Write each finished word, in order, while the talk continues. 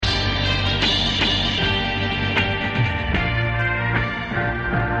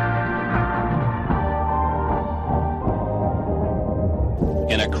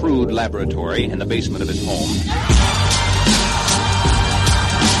laboratory in the basement of his home.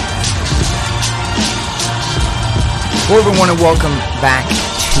 Hello, everyone, and welcome back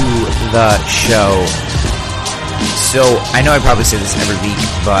to the show. So, I know I probably say this every week,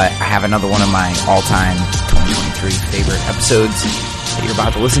 but I have another one of my all-time 2023 favorite episodes that you're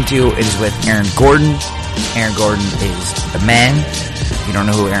about to listen to. It is with Aaron Gordon. Aaron Gordon is the man. If you don't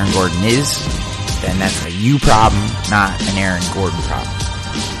know who Aaron Gordon is, then that's a you problem, not an Aaron Gordon problem.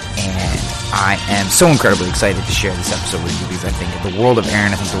 And I am so incredibly excited to share this episode with you because I think the world of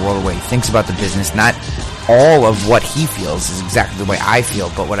Aaron, I think the world of the way he thinks about the business, not all of what he feels is exactly the way I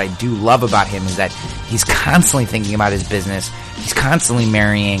feel, but what I do love about him is that he's constantly thinking about his business. He's constantly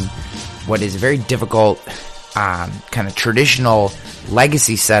marrying what is a very difficult kind of traditional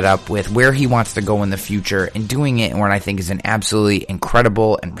legacy setup with where he wants to go in the future and doing it in what I think is an absolutely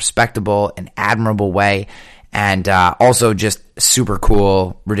incredible and respectable and admirable way. And also just super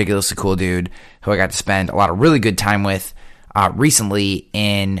cool, ridiculously cool dude who I got to spend a lot of really good time with recently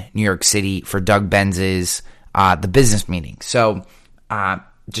in New York City for Doug Benz's The Business Meeting. So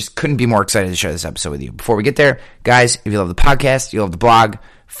just couldn't be more excited to share this episode with you. Before we get there, guys, if you love the podcast, you love the blog,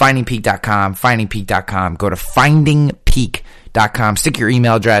 findingpeak.com, go to findingpeak.com, stick your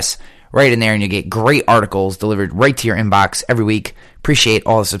email address right in there, and you get great articles delivered right to your inbox every week. Appreciate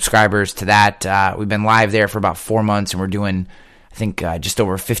all the subscribers to that. We've been live there for about 4 months, and we're doing, I think, just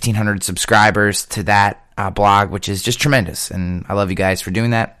over 1,500 subscribers to that blog, which is just tremendous. And I love you guys for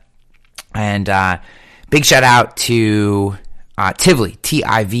doing that. And big shout out to Tivly,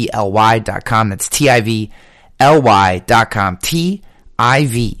 TIVLY.com. That's TIVLY.com.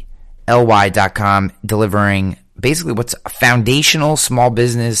 TIVLY.com, delivering basically what's a foundational small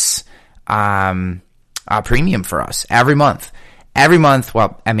business premium for us every month. Every month,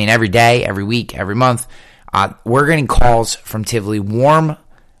 well, I mean every day, every week, every month, we're getting calls from Tivly,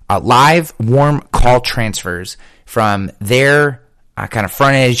 live warm call transfers from their kind of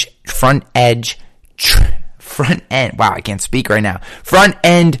front end, wow, I can't speak right now, front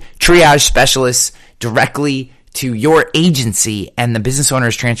end triage specialists directly to your agency, and the business owner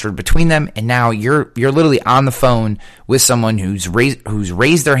is transferred between them, and now you're literally on the phone with someone who's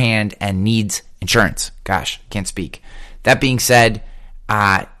raised their hand and needs insurance. Gosh, can't speak. That being said,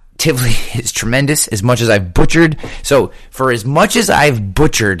 Tivly is tremendous as much as I've butchered. So for as much as I've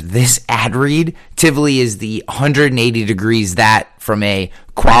butchered this ad read, Tivly is the 180 degrees that from a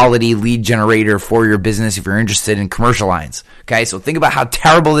quality lead generator for your business if you're interested in commercial lines. Okay, so think about how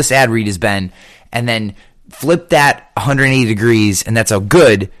terrible this ad read has been, and then flip that 180 degrees, and that's how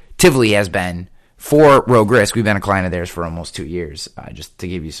good Tivly has been for Rogue Risk. We've been a client of theirs for almost 2 years, just to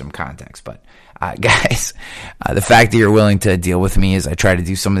give you some context. But guys, the fact that you're willing to deal with me as I try to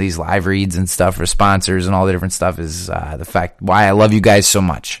do some of these live reads and stuff for sponsors and all the different stuff is the fact why I love you guys so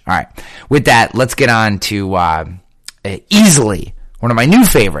much. All right, with that, let's get on to easily one of my new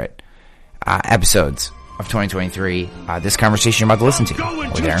favorite episodes of 2023, this conversation you're about to listen to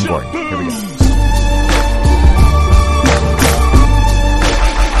with Aaron Gordon. Here we go.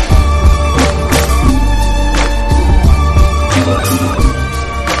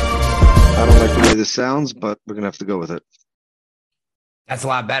 I don't like the way this sounds, but we're going to have to go with it. That's a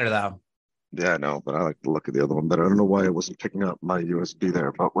lot better, though. Yeah, I know, but I like the look of the other one better. I don't know why it wasn't picking up my USB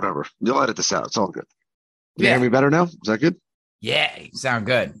there, but whatever. You'll edit this out. It's all good. You hear me better now? Is that good? Yeah, you sound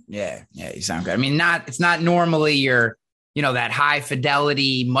good. Yeah, you sound good. I mean, it's not normally your, that high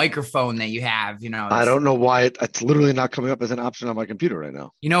fidelity microphone that you have, I don't know why it's literally not coming up as an option on my computer right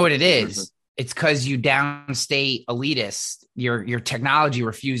now. You know what it is? It's because you downstate elitists. Your technology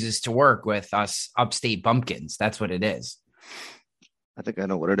refuses to work with us upstate bumpkins. That's what it is. I think I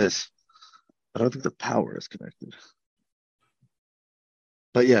know what it is. I don't think the power is connected.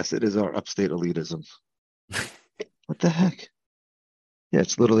 But yes, it is our upstate elitism. What the heck? Yeah,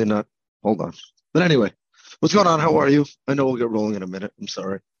 it's literally not. Hold on. But anyway, what's going on? How are you? I know we'll get rolling in a minute. I'm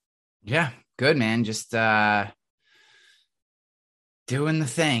sorry. Yeah, good, man. Just doing the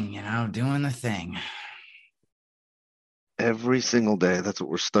thing, doing the thing. Every single day, that's what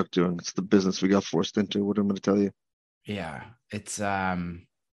we're stuck doing. It's the business we got forced into. What am I going to tell you? Yeah, it's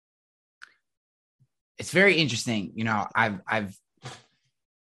very interesting. I've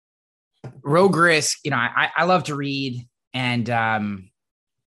Rogue Risk. I love to read, and I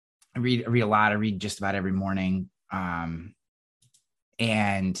read a lot. I read just about every morning,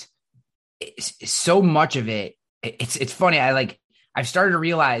 and so much of it. It's funny. I've started to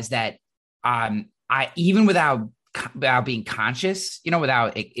realize that I even without being conscious,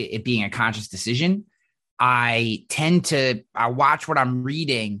 without it being a conscious decision, I tend to watch what I'm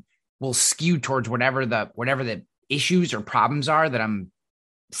reading will skew towards whatever the issues or problems are that I'm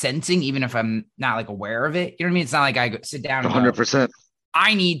sensing, even if I'm not like aware of it. You know what I mean? It's not like sit down and go, 100%.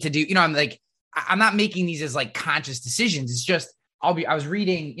 I need to do, I'm like, I'm not making these as like conscious decisions. It's just, I was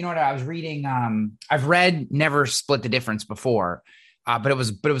reading, I was reading, I've read Never Split the Difference before, but it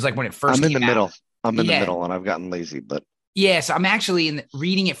was like when it first I'm in came the out. middle. I'm in the Yeah. middle and I've gotten lazy, but Yeah. So I'm actually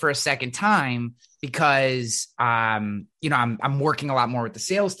reading it for a second time because, I'm working a lot more with the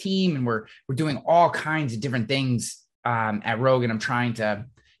sales team, and we're doing all kinds of different things, at Rogue. And I'm trying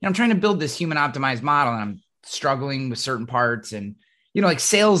to build this human optimized model, and I'm struggling with certain parts, and, like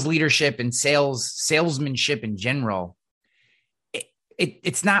sales leadership and salesmanship in general.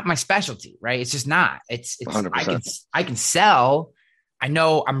 It's not my specialty, right? It's just not. It's 100%. I can sell. I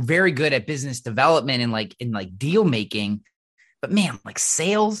know I'm very good at business development and like deal making, but man, like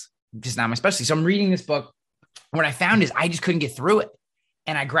sales, just not my specialty. So I'm reading this book. What I found is I just couldn't get through it,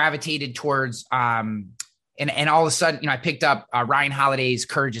 and I gravitated towards and all of a sudden, I picked up Ryan Holiday's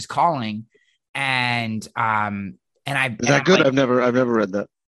Courage is Calling, and Is that good? Like, I've never read that.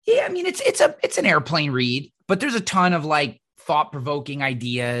 yeah, I mean, it's an airplane read, but there's a ton of like thought-provoking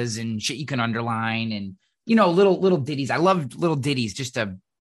ideas and shit you can underline, and little ditties. I love little ditties just to,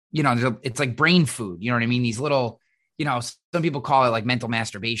 it's like brain food. You know what I mean? These little, some people call it like mental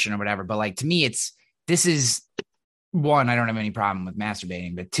masturbation or whatever, but like to me, this is one, I don't have any problem with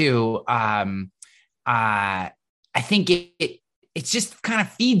masturbating, but two, I think it's just kind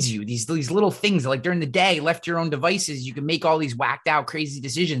of feeds you these little things that, like, during the day, left to your own devices, you can make all these whacked out, crazy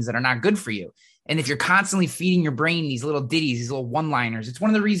decisions that are not good for you. And if you're constantly feeding your brain these little ditties, these little one-liners, it's one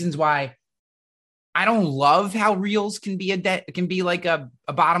of the reasons why I don't love how reels can be like a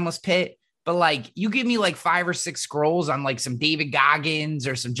bottomless pit. But like, you give me like 5 or 6 scrolls on like some David Goggins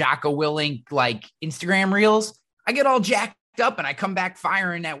or some Jocko Willink like Instagram reels, I get all jacked up and I come back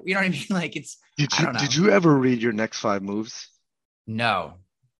firing that. You know what I mean? Like, I don't know. Did you ever read your next 5 moves? No.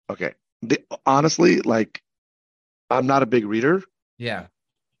 Okay. Honestly, like, I'm not a big reader. Yeah.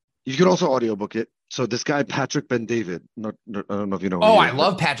 You can also audiobook it. So this guy, Patrick Ben-David, I don't know if you know. Oh, I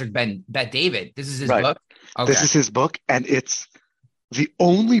love Patrick Ben-David. This is his book? Okay. This is his book, and it's the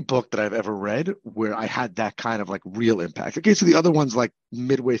only book that I've ever read where I had that kind of like real impact. Okay, so the other one's like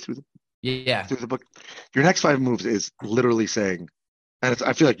midway through the book. Your next 5 moves is literally saying, and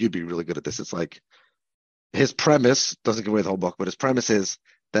I feel like you'd be really good at this. It's like, his premise doesn't give away the whole book, but his premise is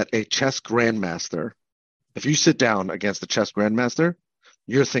that a chess grandmaster, if you sit down against a chess grandmaster,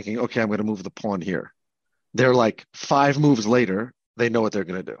 you're thinking, okay, I'm going to move the pawn here. They're like 5 moves later, they know what they're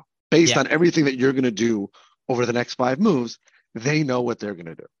going to do. Based on everything that you're going to do over the next 5 moves, they know what they're going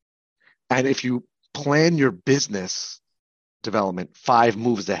to do. And if you plan your business development 5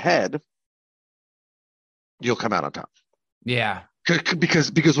 moves ahead, you'll come out on top. Yeah.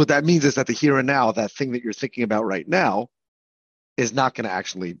 Because what that means is that the here and now, that thing that you're thinking about right now, is not going to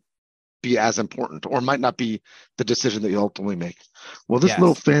actually be as important, or might not be the decision that you ultimately make. Well, this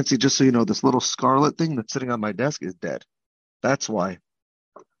little fancy, just so you know, this little scarlet thing that's sitting on my desk is dead. That's why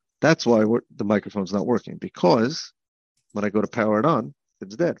the microphone's not working, because when I go to power it on,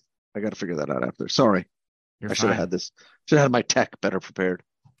 it's dead. I got to figure that out after. Sorry. I should have had this. Should have had my tech better prepared.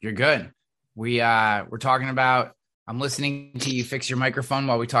 You're good. We're talking about, I'm listening to you fix your microphone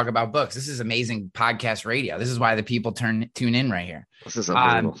while we talk about books. This is amazing podcast radio. This is why the people tune in right here. This is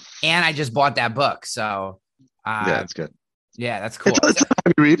unbelievable. And I just bought that book. So yeah, it's good. Yeah, that's cool. It's not a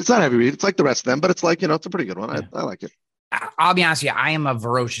heavy read. It's not a heavy read. It's like the rest of them, but it's like, it's a pretty good one. Yeah. I like it. I'll be honest with you. I am a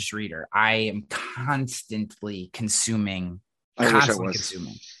voracious reader. I am constantly consuming.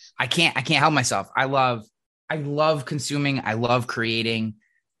 Consuming. I can't help myself. I love consuming. I love creating.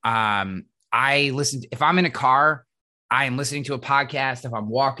 If I'm in a car, I am listening to a podcast. If I'm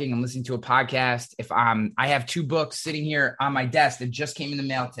walking, I'm listening to a podcast. I have 2 books sitting here on my desk that just came in the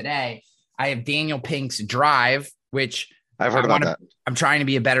mail today. I have Daniel Pink's Drive, which I've heard about that. I'm trying to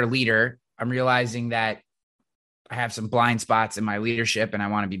be a better leader. I'm realizing that I have some blind spots in my leadership, and I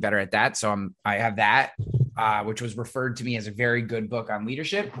want to be better at that. So I have that, which was referred to me as a very good book on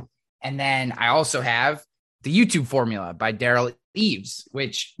leadership. And then I also have The YouTube Formula by Daryl Eves,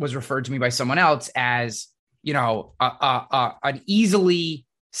 which was referred to me by someone else as, an easily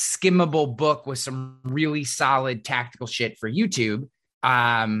skimmable book with some really solid tactical shit for YouTube.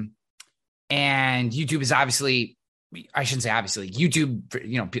 And YouTube is obviously, I shouldn't say obviously,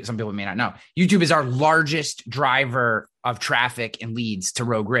 YouTube, some people may not know, YouTube is our largest driver of traffic and leads to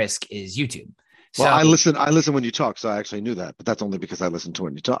Rogue Risk is YouTube. So, well, I listen when you talk, so I actually knew that, but that's only because I listen to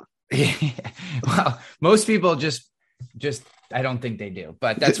when you talk. Well, most people just I don't think they do,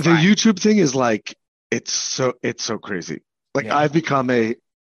 but that's the YouTube thing is like, it's so crazy. Like, I've become is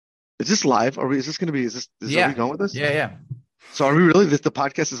this live? Is this are we going with this? Yeah. So are we really? The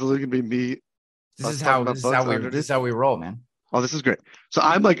podcast is literally going to be me, us talking about books This is how we roll, man. Oh, this is great. So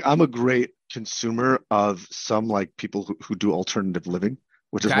I'm a great consumer of some like people who do alternative living,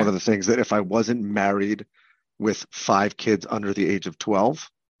 which is Okay. one of the things that if I wasn't married with 5 kids under the age of 12,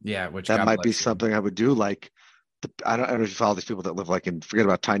 Yeah, which that God might be bless you. something I would do. Like I don't know if you follow these people that live like in forget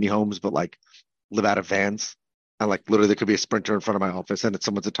about tiny homes, but like live out of vans. And like literally there could be a Sprinter in front of my office and it's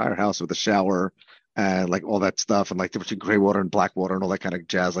someone's entire house with a shower and like all that stuff and like difference between gray water and black water and all that kind of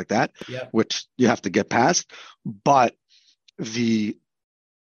jazz like that, Yeah. which you have to get past. But the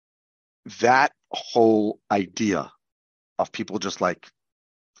that whole idea of people just like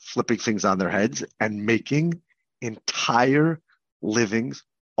flipping things on their heads and making entire livings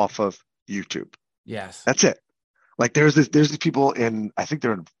off of YouTube. Yes. That's it. Like there's these people in I think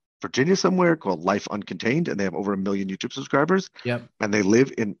they're in Virginia somewhere called Life Uncontained, and they have over 1 million YouTube subscribers. Yep. And they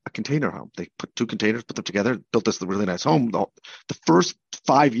live in a container home. They put 2 containers, put them together, built this really nice home. The first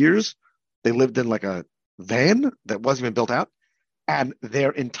 5 years, they lived in like a van that wasn't even built out, and their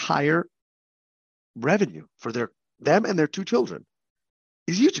entire revenue for them and their 2 children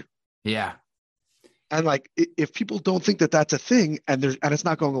is YouTube. Yeah. And like if people don't think that that's a thing, and it's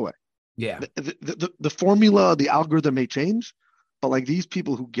not going away. Yeah. The formula, the algorithm may change, but like these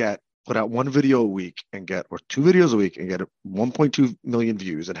people who put out 1 video a week and get or 2 videos a week and get 1.2 million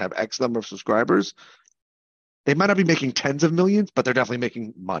views and have X number of subscribers, they might not be making tens of millions, but they're definitely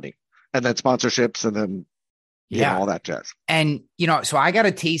making money. And then sponsorships and then all that jazz. And so I got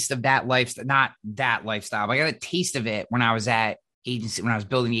a taste of that lifestyle, not that lifestyle, but I got a taste of it when I was at agency, when I was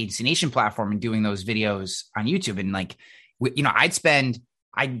building the Agency Nation platform and doing those videos on YouTube. And like,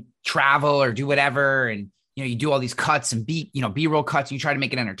 I'd travel or do whatever. And, you do all these cuts and B-roll cuts, and you try to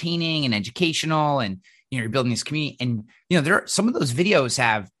make it entertaining and educational, and, you're building this community. And, there are some of those videos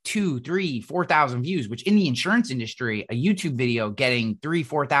have 2, 3, 4,000 views, which in the insurance industry, a YouTube video getting 3,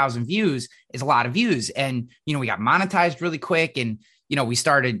 4,000 views is a lot of views. And, we got monetized really quick. And, we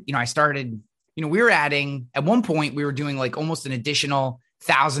started, we were adding at one point, we were doing like almost an additional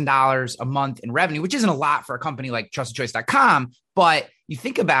 $1,000 a month in revenue, which isn't a lot for a company like trustedchoice.com. But you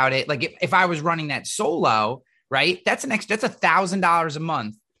think about it, like if I was running that solo, right, that's $1,000 a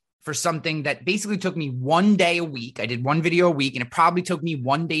month for something that basically took me 1 day a week. I did 1 video a week, and it probably took me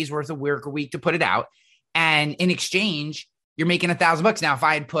 1 day's worth of work a week to put it out. And in exchange, you're making $1,000. Now, if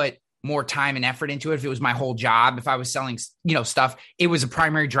I had put more time and effort into it, if it was my whole job, if I was selling, stuff, it was a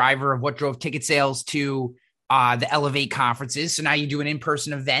primary driver of what drove ticket sales to the Elevate conferences. So now you do an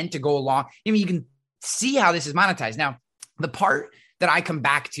in-person event to go along. You can see how this is monetized. Now, the part that I come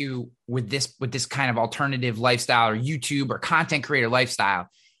back to with this kind of alternative lifestyle or YouTube or content creator lifestyle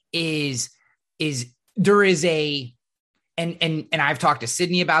is there is and I've talked to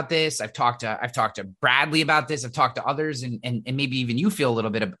Sydney about this. I've talked to Bradley about this. I've talked to others, and maybe even you feel this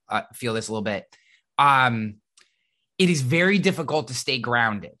a little bit. It is very difficult to stay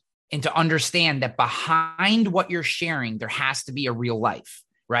grounded and to understand that behind what you're sharing, there has to be a real life,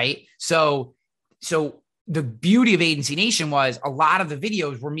 right? So the beauty of Agency Nation was a lot of the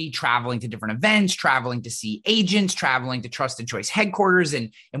videos were me traveling to different events, traveling to see agents, traveling to Trusted Choice headquarters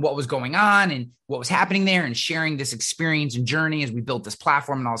and what was going on and what was happening there, and sharing this experience and journey as we built this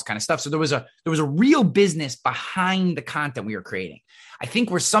platform and all this kind of stuff. So there was a real business behind the content we were creating. I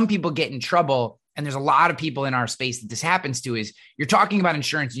think where some people get in trouble, and there's a lot of people in our space that this happens to, is you're talking about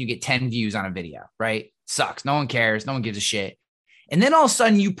insurance and you get 10 views on a video, right? Sucks. No one cares. No one gives a shit. And then all of a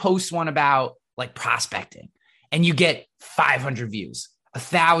sudden you post one about like prospecting, and you get 500 views,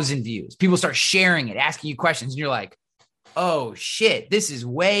 1,000 views. People start sharing it, asking you questions, and you're like, oh shit, this is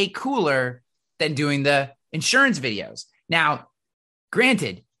way cooler than doing the insurance videos. Now,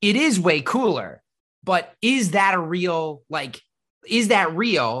 granted, it is way cooler, but is that real?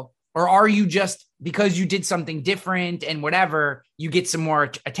 Or are you just, because you did something different and whatever, you get some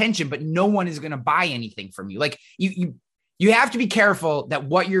more attention, but no one is going to buy anything from you? Like you have to be careful that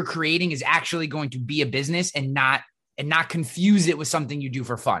what you're creating is actually going to be a business and not confuse it with something you do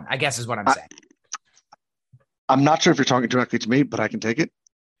for fun, I guess is what I'm saying. I'm not sure if you're talking directly to me, but I can take it.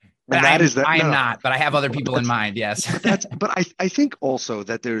 And I am not, but I have other people in mind. Yes. But I think also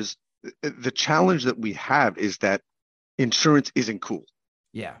that there's the challenge that we have is that insurance isn't cool.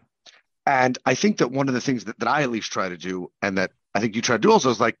 Yeah. And I think that one of the things that I at least try to do, and that I think you try to do also,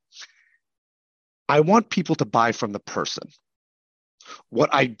 is like, I want people to buy from the person. What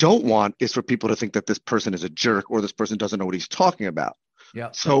I don't want is for people to think that this person is a jerk or this person doesn't know what he's talking about. Yeah.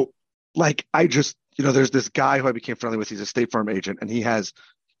 So like, I just, there's this guy who I became friendly with. He's a State Farm agent, and he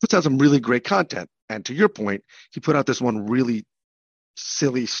puts out some really great content. And to your point, he put out this one really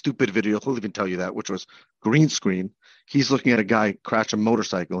silly, stupid video. He'll even tell you that, which was green screen. he's looking at a guy crash a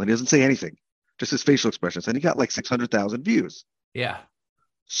motorcycle and he doesn't say anything, just his facial expressions, and he got like 600,000 views. Yeah.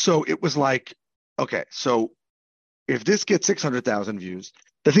 So it was like, okay, so if this gets 600,000 views,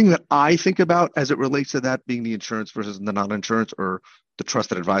 the thing that I think about as it relates to that being the insurance versus the non-insurance, or the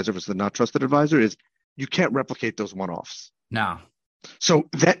trusted advisor versus the not trusted advisor, is you can't replicate those one-offs. No. So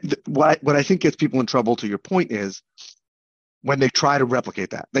what I think gets people in trouble, to your point, is when they try to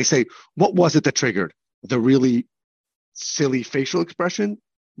replicate that. They say, what was it that triggered the really silly facial expression?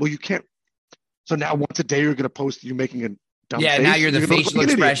 Well, you can't. So now once a day you're going to post you making a dumb face. Now you're the gonna facial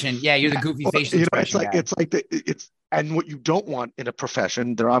expression. Yeah, you're the goofy facial expression. And what you don't want in a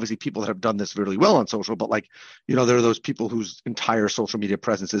profession, there are obviously people that have done this really well on social, but like, there are those people whose entire social media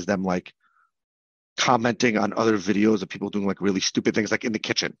presence is them like commenting on other videos of people doing like really stupid things, like in the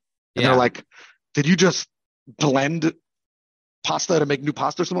kitchen. And they're like, did you just blend pasta to make new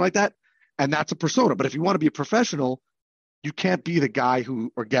pasta or something like that? And that's a persona. But if you want to be a professional, you can't be the guy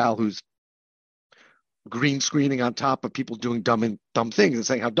or gal who's green screening on top of people doing dumb things and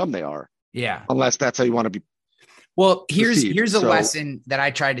saying how dumb they are. Yeah. Unless that's how you want to be. Well, here's a lesson that I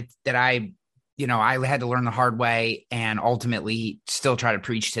had to learn the hard way and ultimately still try to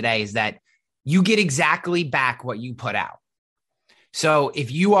preach today, is that you get exactly back what you put out. So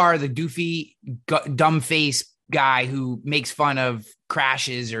if you are the doofy, dumb face guy who makes fun of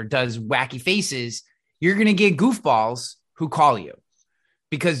crashes or does wacky faces, you're going to get goofballs who call you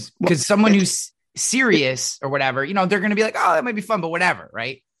because someone who's serious or whatever, they're going to be like, oh, that might be fun, but whatever.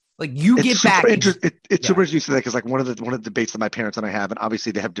 Right. Like you get back. It's super interesting because like one of the debates that my parents and I have, and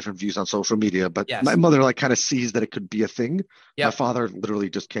obviously they have different views on social media, but my mother like kind of sees that it could be a thing. Yep. My father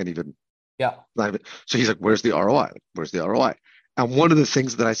literally just can't even. Yeah. So he's like, where's the ROI? Where's the ROI? And one of the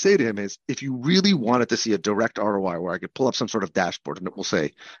things that I say to him is, if you really wanted to see a direct ROI where I could pull up some sort of dashboard and it will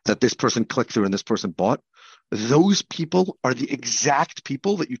say that this person clicked through and this person bought, those people are the exact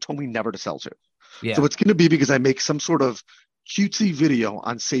people that you told me never to sell to. Yeah. So it's going to be because I make some sort of cutesy video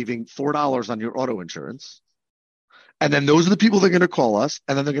on saving $4 on your auto insurance. And then those are the people that are going to call us,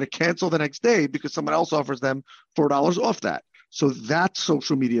 and then they're going to cancel the next day because someone else offers them $4 off that. So that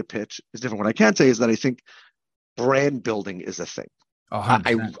social media pitch is different. What I can say is that I think brand building is a thing.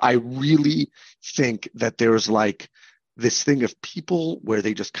 I really think that there's like this thing of people where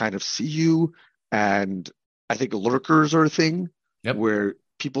they just kind of see you, and I think lurkers are a thing where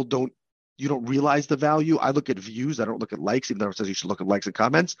people you don't realize the value. I look at views. I don't look at likes, even though it says you should look at likes and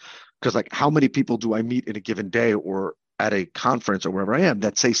comments, because like how many people do I meet in a given day or at a conference or wherever I am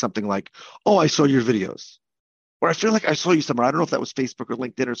that say something like, oh, I saw your videos, or I feel like I saw you somewhere. I don't know if that was Facebook or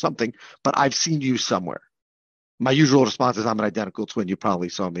LinkedIn or something, but I've seen you somewhere. My usual response is I'm an identical twin. You probably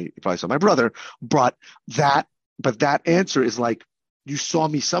saw me. You probably saw my brother. But that answer is like, you saw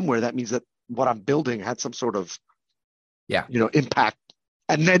me somewhere. That means that what I'm building had some sort of, impact.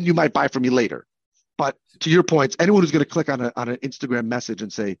 And then you might buy from me later. But to your points, anyone who's going to click on an Instagram message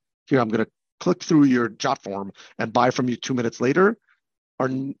and say, here, I'm going to click through your jot form and buy from you 2 minutes later, are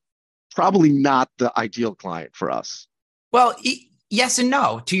probably not the ideal client for us. Well, yes and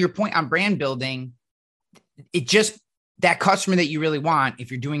no. To your point on brand building, it just, that customer that you really want,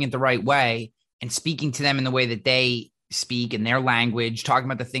 if you're doing it the right way and speaking to them in the way that they speak in their language, talking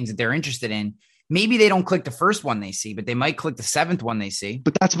about the things that they're interested in, maybe they don't click the first one they see, but they might click the seventh one they see.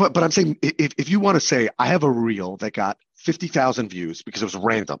 But I'm saying, if you want to say, I have a reel that got 50,000 views because it was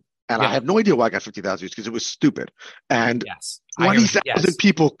random, and I have no idea why I got 50,000 views because it was stupid, and 20,000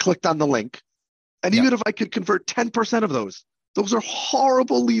 people clicked on the link, and even if I could convert 10% of those are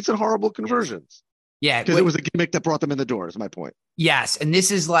horrible leads and horrible conversions. Yeah. Because it was a gimmick that brought them in the door, is my point. Yes. And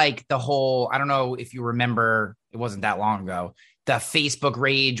this is like the whole, I don't know if you remember, it wasn't that long ago, the Facebook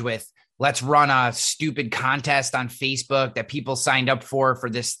rage with, let's run a stupid contest on Facebook that people signed up for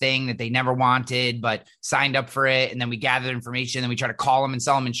this thing that they never wanted, but signed up for it. And then we gather information and we try to call them and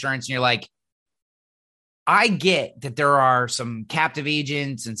sell them insurance. And you're like, I get that there are some captive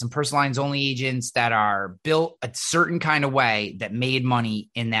agents and some personal lines only agents that are built a certain kind of way that made money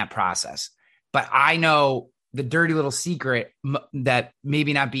in that process. But I know the dirty little secret that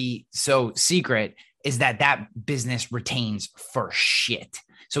maybe not be so secret is that business retains for shit.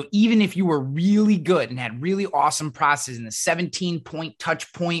 So even if you were really good and had really awesome processes and the 17-point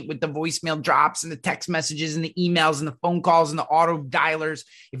touch point with the voicemail drops and the text messages and the emails and the phone calls and the auto dialers,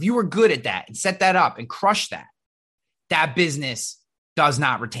 if you were good at that and set that up and crush that business does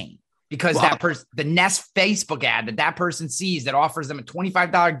not retain. Because that person, the Nest Facebook ad that person sees that offers them a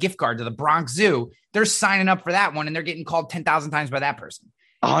 $25 gift card to the Bronx Zoo, they're signing up for that one and they're getting called 10,000 times by that person.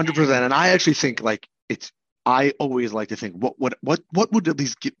 100%. And I actually think like I always like to think what would at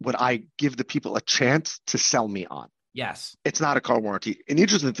least would I give the people a chance to sell me on? Yes. It's not a car warranty. And the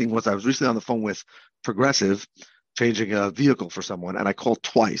interesting thing was I was recently on the phone with Progressive changing a vehicle for someone, and I called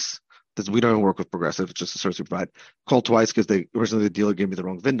twice because we don't even work with Progressive. It's just a service we provide. Called twice because they originally the dealer gave me the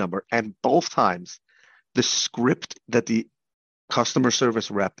wrong VIN number, and both times the script that the customer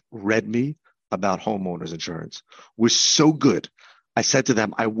service rep read me about homeowners insurance was so good. I said to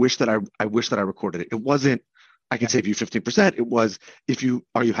them, I wish that I recorded it. It wasn't, I can save you 15%. It was,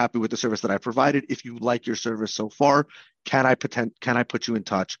 are you happy with the service that I provided? If you like your service so far, can I put you in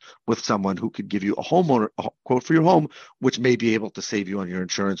touch with someone who could give you a quote for your home, which may be able to save you on your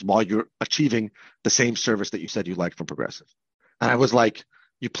insurance while you're achieving the same service that you said you liked from Progressive. And I was like,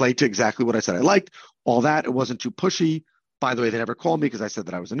 you played to exactly what I said I liked, all that. It wasn't too pushy. By the way, they never called me because I said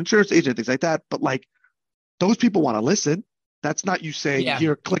that I was an insurance agent, things like that. But like, those people want to listen. That's not you saying,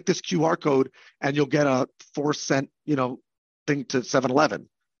 here, click this QR code and you'll get a 4 cent, thing to 7-Eleven.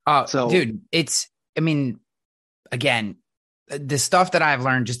 So, dude, again, the stuff that I've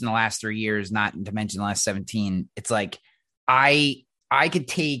learned just in the last 3 years, not to mention the last 17, it's like I could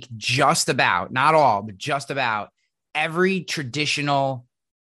take just about, not all, but just about every traditional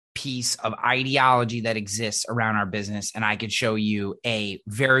piece of ideology that exists around our business, and I could show you a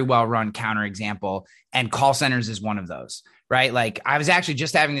very well-run counterexample, and call centers is one of those, right? Like, I was actually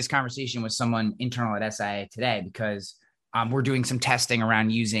just having this conversation with someone internal at SIA today because we're doing some testing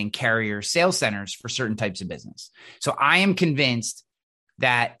around using carrier sales centers for certain types of business. So I am convinced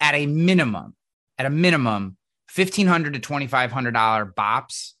that at a minimum, $1,500 to $2,500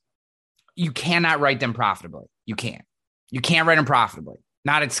 BOPs, you cannot write them profitably. You can't write them profitably.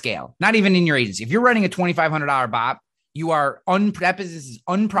 Not at scale, not even in your agency. If you're running a $2,500 BOP, that business is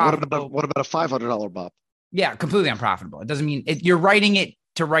unprofitable. What about a $500 BOP? Yeah, completely unprofitable. It doesn't mean you're writing it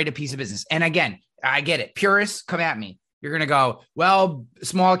to write a piece of business. And again, I get it. Purists, come at me. You're going to go, well,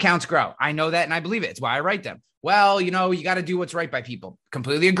 small accounts grow. I know that and I believe it. It's why I write them. Well, you got to do what's right by people.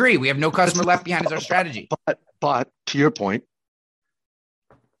 Completely agree. We have no customer left behind as our strategy. But to your point,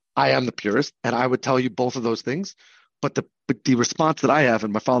 I am the purist, and I would tell you both of those things. But the response that I have,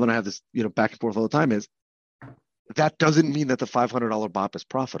 and my father and I have this, back and forth all the time, is that doesn't mean that the $500 BOP is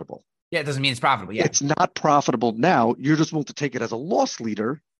profitable. Yeah, it doesn't mean it's profitable. Yeah, it's not profitable now. You're just willing to take it as a loss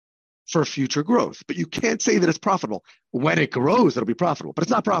leader for future growth, but you can't say that it's profitable. When it grows, it'll be profitable, but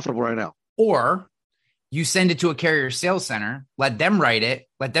it's not profitable right now. Or you send it to a carrier sales center, let them write it,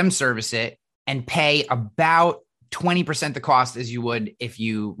 let them service it, and pay about 20% the cost as you would if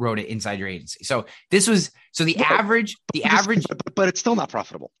you wrote it inside your agency. So the average, but it's still not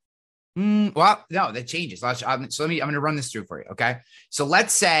profitable. Well, no, that changes. I'm going to run this through for you. Okay. So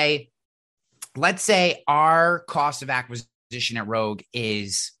let's say our cost of acquisition at Rogue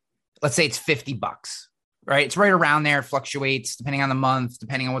is, let's say it's $50, right? It's right around there. It fluctuates depending on the month,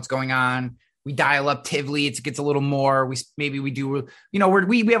 depending on what's going on. We dial up Tivoli, it gets a little more. We do,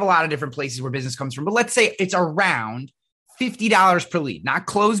 we have a lot of different places where business comes from, but let's say it's around $50 per lead, not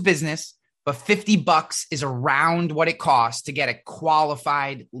closed business, but $50 is around what it costs to get a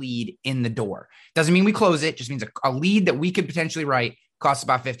qualified lead in the door. Doesn't mean we close it, just means a lead that we could potentially write costs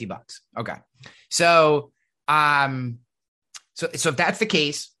about $50. Okay. So if that's the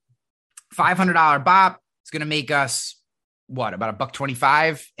case, $500 BOP is going to make us about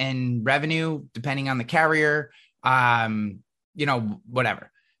 $1.25 in revenue, depending on the carrier, whatever.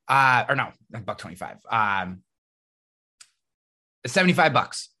 Or no, not $1.25.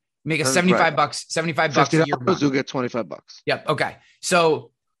 $75. Make us $75, $75 a year. You'll get $25. Yep. Okay.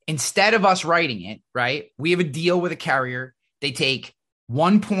 So instead of us writing it, right, we have a deal with a carrier. They take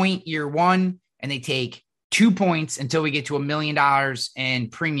 1 point year one, and they take 2 points until we get to $1 million in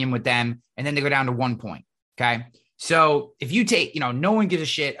premium with them. And then they go down to 1 point. Okay. So if you take, no one gives a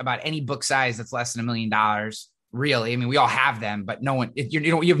shit about any book size that's less than $1 million, really. I mean, we all have them, but no one,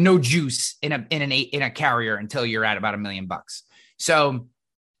 you have no juice in a carrier until you're at about $1 million. So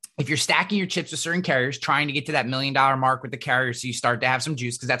if you're stacking your chips with certain carriers, trying to get to that $1 million mark with the carrier, so you start to have some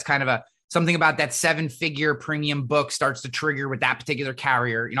juice, because that's kind of something about that 7-figure premium book starts to trigger with that particular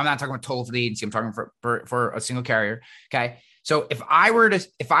carrier. I'm not talking about total for the agency. I'm talking for a single carrier. Okay. So if I were to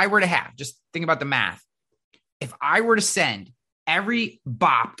have, just think about the math. If I were to send every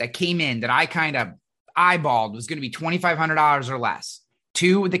BOP that came in that I kind of eyeballed was going to be $2,500 or less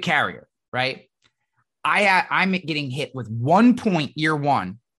to the carrier, right? I'm getting hit with 1 point year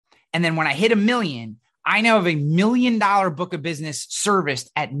one. And then when I hit $1 million, I now have $1 million book of business serviced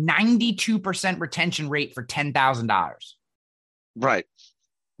at 92% retention rate for $10,000. Right.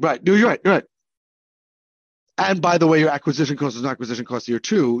 No, you're right. And by the way, your acquisition cost is an acquisition cost year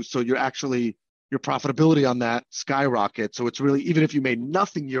two. So your profitability on that skyrockets. So it's really, even if you made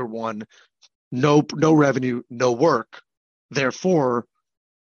nothing year one, no revenue, no work. Therefore,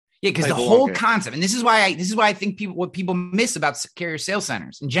 yeah, because the whole concept, and this is why I think what people miss about carrier sales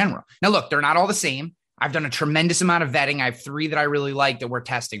centers in general. Now, look, they're not all the same. I've done a tremendous amount of vetting. I have 3 that I really like that we're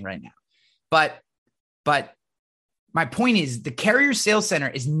testing right now. But my point is, the carrier sales center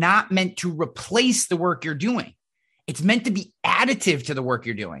is not meant to replace the work you're doing. It's meant to be additive to the work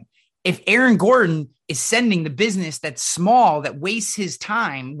you're doing. If Aaron Gordon is sending the business that's small, that wastes his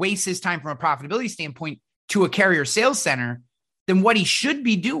time from a profitability standpoint to a carrier sales center, then what he should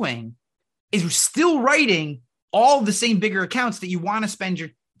be doing is still writing all the same bigger accounts that you want to spend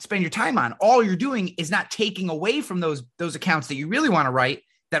your time on. All you're doing is not taking away from those accounts that you really want to write,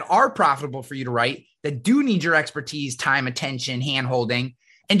 that are profitable for you to write, that do need your expertise, time, attention, hand-holding,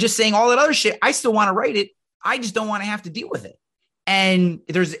 and just saying all that other shit. I still want to write it. I just don't want to have to deal with it. And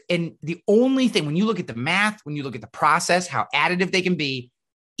the only thing, when you look at the math, when you look at the process, how additive they can be,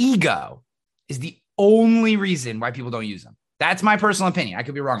 ego is the only reason why people don't use them. That's my personal opinion. I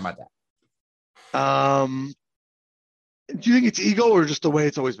could be wrong about that. Do you think it's ego or just the way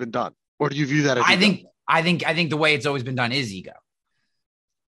it's always been done? Or do you view that as ego? I think the way it's always been done is ego.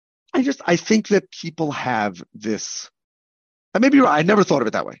 I think that people have this, and maybe you're right, I never thought of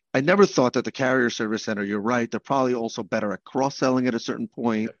it that way. I never thought that the carrier service center, you're right, they're probably also better at cross-selling at a certain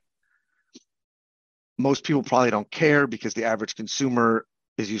point. Most people probably don't care because the average consumer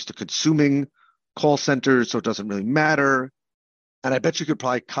is used to consuming call centers, so it doesn't really matter. And I bet you could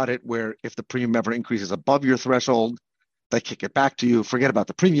probably cut it where if the premium ever increases above your threshold, they kick it back to you. Forget about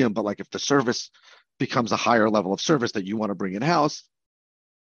the premium, but like if the service becomes a higher level of service that you want to bring in-house,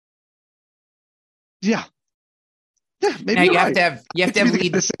 yeah, maybe now you have to have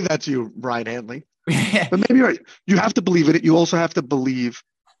lead to say that to you, Ryan Hanley. But maybe you're right. You have to believe in it. You also have to believe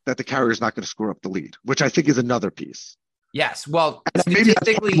that the carrier is not going to screw up the lead, which I think is another piece. Yes. Well, and maybe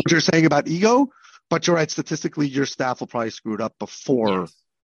that's what you're saying about ego, but you're right. Statistically, your staff will probably screw it up before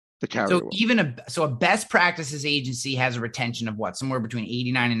the carrier. So a best practices agency has a retention of what? Somewhere between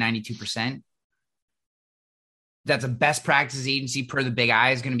 89 and 92%. That's a best practices agency per the Big I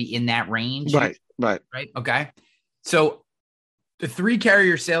is going to be in that range. Right. Okay. So the 3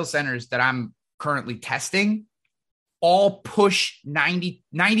 carrier sales centers that I'm currently testing all push 90,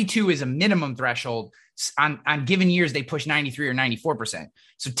 92 is a minimum threshold. On given years, they push 93 or 94%.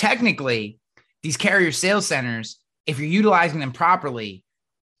 So technically, these carrier sales centers, if you're utilizing them properly,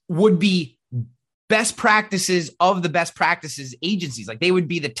 would be best practices of the best practices agencies. Like they would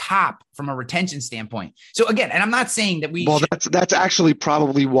be the top from a retention standpoint. So again, and I'm not saying that that's actually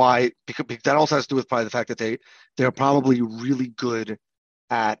probably why, because that also has to do with probably the fact that they're probably really good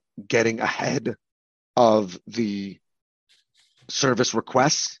at getting ahead of the service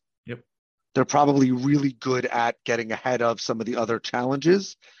requests. Yep. They're probably really good at getting ahead of some of the other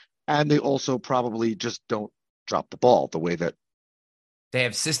challenges. And they also probably just don't drop the ball the way that they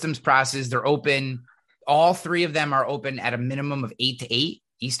have systems processes. They're open. All 3 of them are open at a minimum of 8 to 8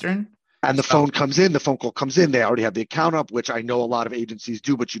 Eastern. And the phone call comes in. They already have the account up, which I know a lot of agencies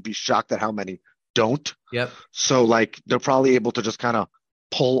do, but you'd be shocked at how many don't. Yep. So like they're probably able to just kind of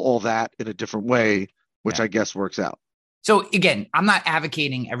pull all that in a different way, which I guess works out. So again, I'm not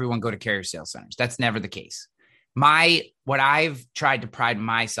advocating everyone go to carrier sales centers. That's never the case. What I've tried to pride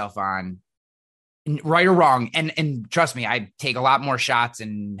myself on, right or wrong, and trust me, I take a lot more shots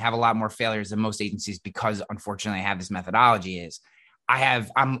and have a lot more failures than most agencies because unfortunately I have this methodology is I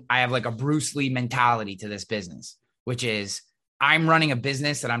have like a Bruce Lee mentality to this business, which is I'm running a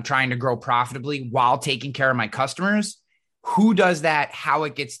business that I'm trying to grow profitably while taking care of my customers. Who does that, how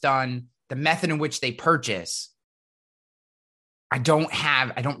it gets done, the method in which they purchase. I don't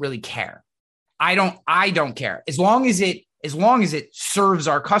really care. I don't care. As long as it serves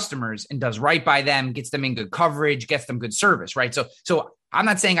our customers and does right by them, gets them in good coverage, gets them good service, right? So I'm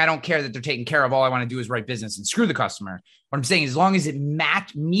not saying I don't care that they're taken care of. All I want to do is write business and screw the customer. What I'm saying is as long as it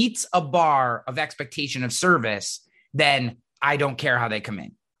meets a bar of expectation of service, then I don't care how they come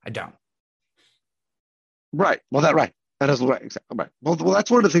in. I don't. Right. Well, right. That is right. Exactly. Right. Well,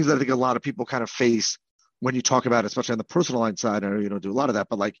 that's one of the things that I think a lot of people kind of face when you talk about, especially on the personal line side. I know you don't do a lot of that,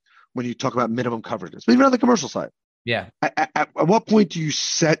 but like when you talk about minimum coverages, but even on the commercial side. Yeah. At what point do you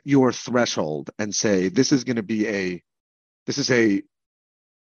set your threshold and say this is a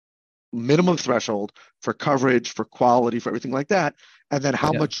minimum threshold for coverage, for quality, for everything like that, and then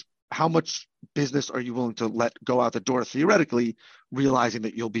how much business are you willing to let go out the door theoretically, realizing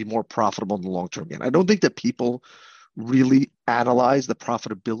that you'll be more profitable in the long term? And I don't think that people really analyze the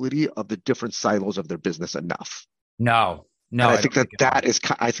profitability of the different silos of their business enough. No. And I think that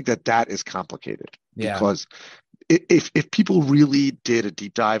is complicated because if people really did a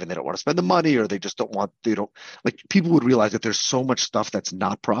deep dive and they don't want to spend the money, or they just they don't like, people would realize that there's so much stuff that's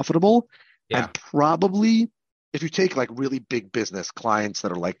not profitable. Yeah. And probably if you take like really big business clients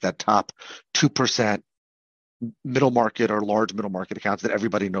that are like that top 2% middle market or large middle market accounts that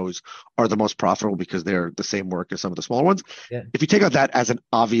everybody knows are the most profitable because they're the same work as some of the smaller ones. Yeah. If you take out that as an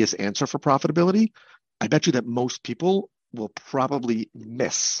obvious answer for profitability, I bet you that most people will probably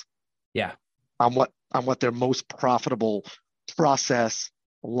miss Yeah. on what their most profitable process,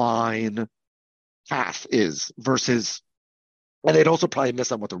 line, path is versus, and they'd also probably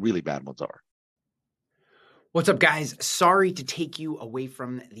miss on what the really bad ones are. What's up, guys? Sorry to take you away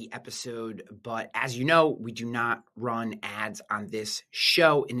from the episode, but as you know, we do not run ads on this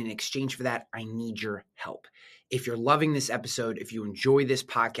show. And in exchange for that, I need your help. If you're loving this episode, if you enjoy this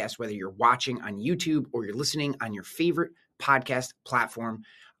podcast, whether you're watching on YouTube or you're listening on your favorite podcast platform,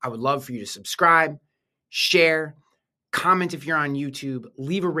 I would love for you to subscribe, share, comment if you're on YouTube,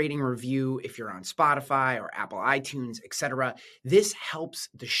 leave a rating review if you're on Spotify or Apple iTunes, etc. This helps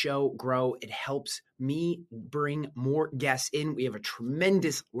the show grow. It helps me bring more guests in. We have a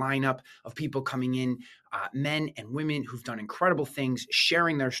tremendous lineup of people coming in, men and women who've done incredible things,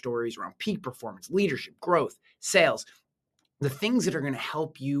 sharing their stories around peak performance, leadership, growth, sales, the things that are going to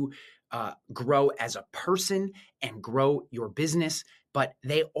help you grow as a person and grow your business. But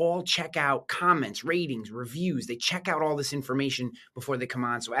they all check out comments, ratings, reviews. They check out all this information before they come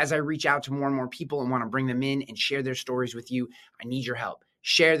on. So as I reach out to more and more people and want to bring them in and share their stories with you, I need your help.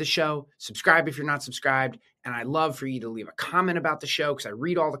 Share the show, subscribe if you're not subscribed, and I'd love for you to leave a comment about the show because I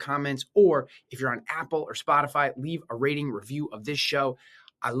read all the comments, or if you're on Apple or Spotify, leave a rating review of this show.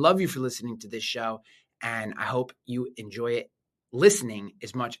 I love you for listening to this show, and I hope you enjoy it listening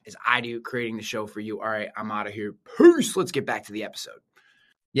as much as I do creating the show for you. All right, I'm out of here. Peace. Let's get back to the episode.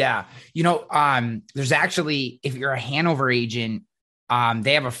 Yeah. There's actually, if you're a Hanover agent,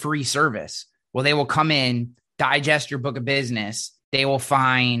 they have a free service. Well, they will come in, digest your book of business. They will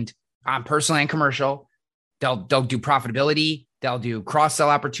find personal and commercial. They'll do profitability. They'll do cross-sell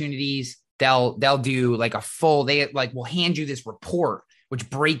opportunities. They'll do like a full, will hand you this report, which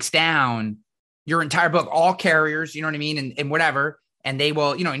breaks down your entire book, all carriers, you know what I mean? And whatever. And they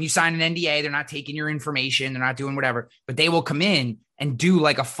will, and you sign an NDA, they're not taking your information, they're not doing whatever, but they will come in and do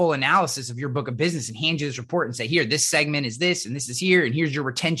like a full analysis of your book of business and hand you this report and say, here, this segment is this, and this is here. And here's your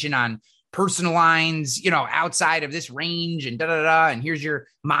retention on personal lines, outside of this range, and and here's your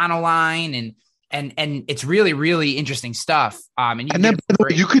monoline. And it's really, really interesting stuff. And then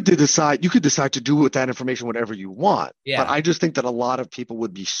you could decide to do with that information whatever you want. Yeah. But I just think that a lot of people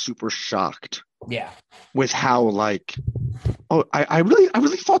would be super shocked. Yeah. With how I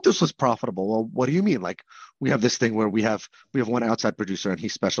really thought this was profitable. Well, what do you mean? Like, we have this thing where we have one outside producer and he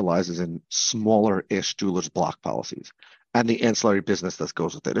specializes in smaller-ish jeweler's block policies and the ancillary business that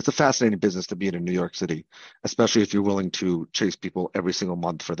goes with it. It's a fascinating business to be in New York City, especially if you're willing to chase people every single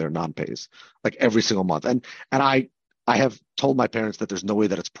month for their non-pays, like every single month. And I have told my parents that there's no way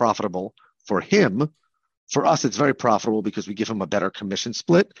that it's profitable for him. For us, it's very profitable because we give him a better commission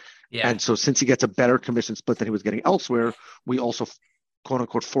split. Yeah. And so since he gets a better commission split than he was getting elsewhere, we also, quote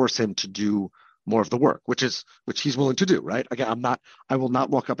unquote, force him to do more of the work, which he's willing to do, right? Again, I will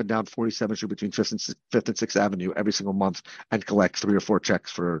not walk up and down 47th Street between 5th and 6th Avenue every single month and collect 3 or 4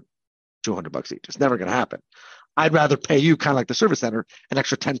 checks for $200 each. It's never going to happen. I'd rather pay you, kind of like the service center, an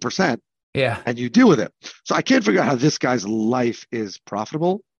extra 10%. Yeah. And you deal with it. So I can't figure out how this guy's life is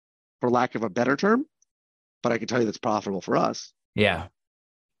profitable, for lack of a better term, but I can tell you that's profitable for us. Yeah.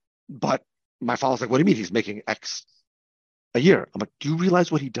 But my father's like, what do you mean he's making X a year? I'm like, do you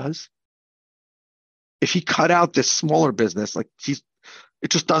realize what he does? If he cut out this smaller business, like it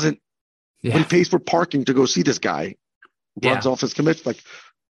just doesn't, when he pays for parking to go see this guy, runs off his commission, like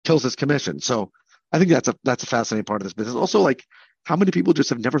kills his commission. So I think that's a fascinating part of this business. Also, like, how many people just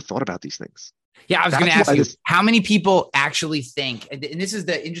have never thought about these things? Yeah, I was going to ask you, how many people actually think, and this is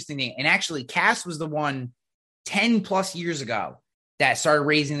the interesting thing, and actually Cass was the one 10 plus years ago that started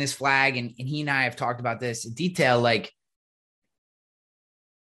raising this flag, and he and I have talked about this in detail. Like,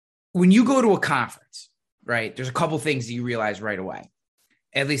 when you go to a conference, right, there's a couple things that you realize right away,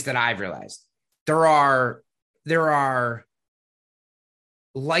 at least that I've realized. There are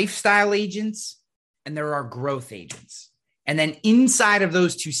lifestyle agents and there are growth agents. And then inside of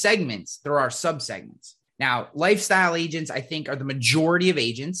those two segments, there are subsegments. Now, lifestyle agents, I think, are the majority of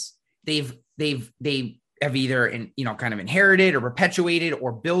agents. They have either kind of inherited or perpetuated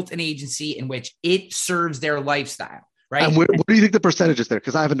or built an agency in which it serves their lifestyle, right? And what do you think the percentage is there?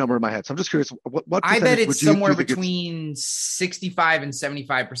 Because I have a number in my head. So I'm just curious, what I bet it's somewhere think between 65 and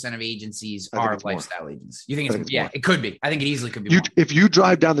 75% of agencies are lifestyle agents. You think it's yeah, more. It could be. I think it easily could be more. If you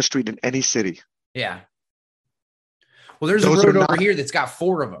drive down the street in any city. Yeah. Well, there's a road over here that's got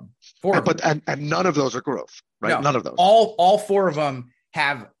 4 of them. And none of those are growth, right? No, none of those. All 4 of them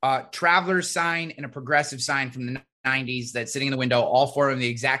have a Traveler's sign and a Progressive sign from the 90s that's sitting in the window. All 4 of them, the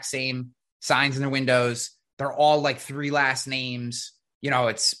exact same signs in their windows. They're all like 3 last names. You know,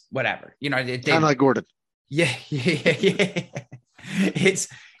 it's whatever. You know, kind of like Gordon. Yeah. It's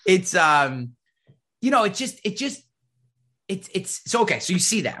you know, it's so okay. So you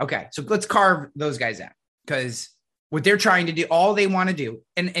see that. Okay. So let's carve those guys out, because what they're trying to do, all they want to do,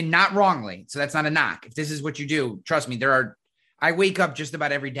 and not wrongly. So that's not a knock. If this is what you do, trust me, I wake up just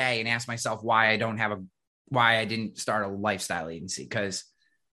about every day and ask myself why I didn't start a lifestyle agency. Because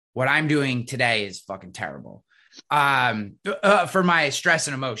what I'm doing today is fucking terrible. For my stress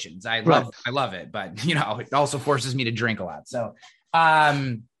and emotions, I love it, but you know, it also forces me to drink a lot. So, it's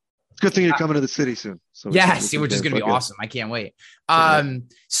a good thing you're coming to the city soon. So yes, which is going to be awesome. I can't wait.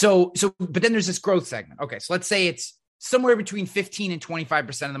 So, but then there's this growth segment. Okay. So let's say it's somewhere between 15 and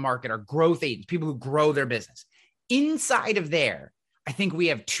 25% of the market are growth agents, people who grow their business. Inside of there, I think we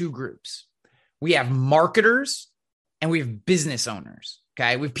have 2 groups. We have marketers and we have business owners.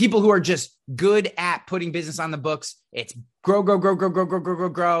 Okay. We have people who are just good at putting business on the books. It's grow.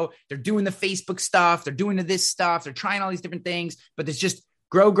 They're doing the Facebook stuff. They're doing this stuff. They're trying all these different things, but it's just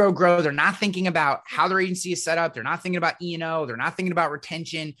grow. They're not thinking about how their agency is set up. They're not thinking about E&O. They're not thinking about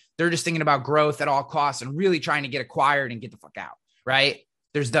retention. They're just thinking about growth at all costs and really trying to get acquired and get the fuck out. Right.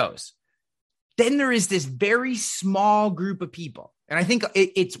 There's those. Then there is this very small group of people. And I think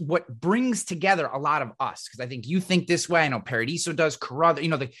it's what brings together a lot of us, because I think you think this way. I know Paradiso does, Carruthers, you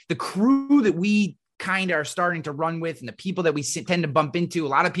know, the crew that we kind of are starting to run with and the people that we tend to bump into. A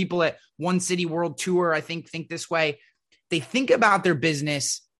lot of people at One City World Tour, I think this way. They think about their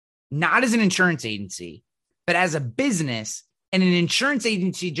business not as an insurance agency, but as a business. And an insurance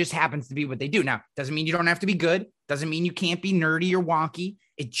agency just happens to be what they do. Now, doesn't mean you don't have to be good. Doesn't mean you can't be nerdy or wonky.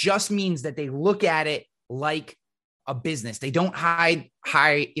 It just means that they look at it like a business. They don't hide,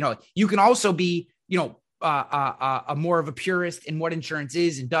 you know, you can also be, you know, a more of a purist in what insurance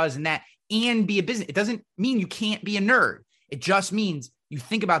is and does and that, and be a business. It doesn't mean you can't be a nerd. It just means you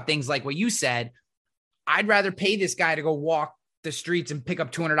think about things like what you said. I'd rather pay this guy to go walk the streets and pick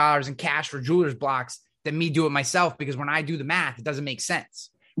up $200 in cash for jeweler's blocks than me do it myself, because when I do the math, it doesn't make sense.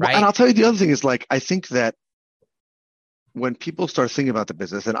 Right. Well, and I'll tell you the other thing is, like, I think that when people start thinking about the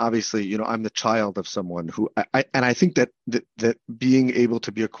business, and obviously, you know, I'm the child of someone who I think that being able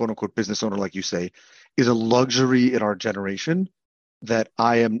to be a quote unquote business owner, like you say, is a luxury in our generation that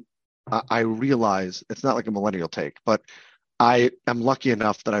I realize it's not like a millennial take, but I am lucky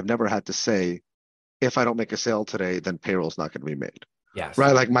enough that I've never had to say, if I don't make a sale today, then payroll's not going to be made. Yes.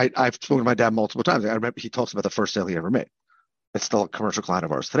 Right. Like I've spoken to my dad multiple times. I remember he talks about the first sale he ever made. It's still a commercial client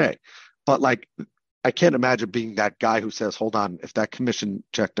of ours today. But like, I can't imagine being that guy who says, hold on, if that commission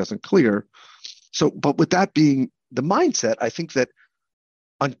check doesn't clear. So, but with that being the mindset, I think that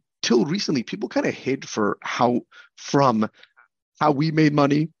until recently, people kind of hid from how we made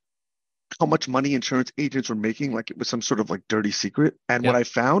money, how much money insurance agents were making, like it was some sort of like dirty secret. And what I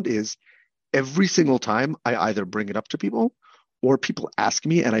found is every single time I either bring it up to people or people ask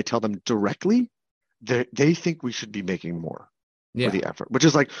me and I tell them directly, they think we should be making more. For the effort, which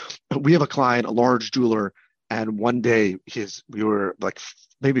is like, we have a client, a large jeweler, and one day we were like,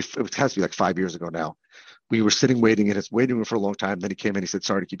 maybe it has to be like 5 years ago now. We were sitting waiting in his waiting room for a long time. Then he came in, he said,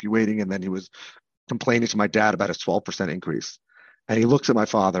 sorry to keep you waiting. And then he was complaining to my dad about his 12% increase. And he looks at my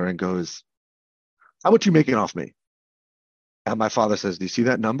father and goes, how much are you making off me? And my father says, do you see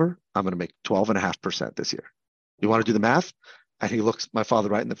that number? I'm going to make 12.5% this year. You want to do the math? And he looks my father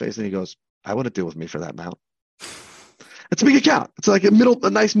right in the face and he goes, I wouldn't deal with me for that amount. It's a big account. It's like a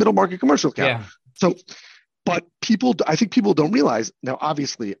nice middle market commercial account. Yeah. So, but I think people don't realize now,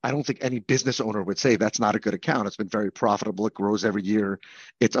 obviously, I don't think any business owner would say that's not a good account. It's been very profitable. It grows every year.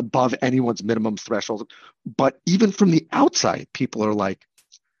 It's above anyone's minimum threshold. But even from the outside, people are like,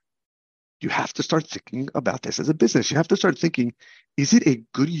 you have to start thinking about this as a business. You have to start thinking, is it a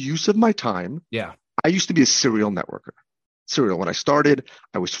good use of my time? Yeah. I used to be a serial networker. When I started,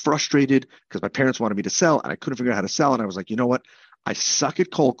 I was frustrated because my parents wanted me to sell and I couldn't figure out how to sell. And I was like, you know what? I suck at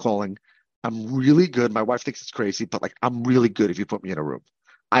cold calling. I'm really good. My wife thinks it's crazy, but like, I'm really good if you put me in a room.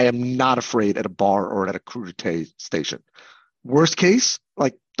 I am not afraid at a bar or at a crudité station. Worst case,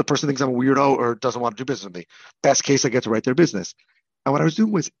 like the person thinks I'm a weirdo or doesn't want to do business with me. Best case, I get to write their business. And what I was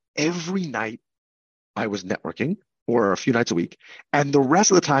doing was every night I was networking. or a few nights a week. And the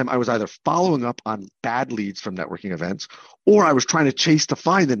rest of the time, I was either following up on bad leads from networking events, or I was trying to chase to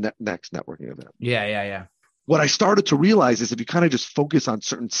find the next networking event. Yeah. What I started to realize is if you kind of just focus on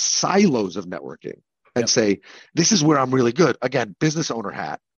certain silos of networking and say, this is where I'm really good. Again, business owner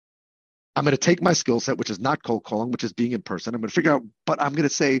hat. I'm going to take my skill set, which is not cold calling, which is being in person. I'm going to figure out, but I'm going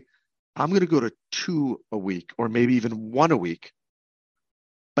to say, I'm going to go to 2 a week or maybe even 1 a week.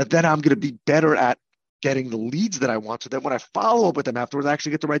 But then I'm going to be better at getting the leads that I want. So that when I follow up with them afterwards, I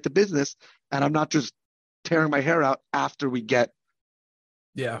actually get to write the business and I'm not just tearing my hair out after we get,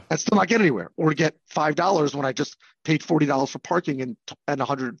 and still not get anywhere, or get $5 when I just paid $40 for parking and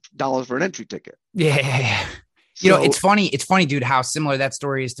 $100 for an entry ticket. Yeah. You know, it's funny, dude, how similar that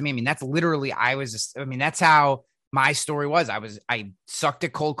story is to me. I mean, that's literally, that's how my story was. I sucked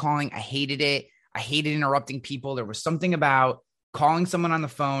at cold calling. I hated it. I hated interrupting people. There was something about calling someone on the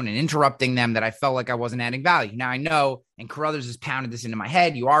phone and interrupting them that I felt like I wasn't adding value. Now I know, and Carruthers has pounded this into my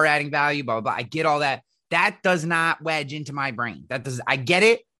head. You are adding value, blah, blah, blah. I get all that. That does not wedge into my brain. I get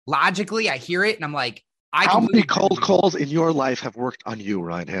it logically. I hear it. And I'm like, how many cold calls in your life have worked on you,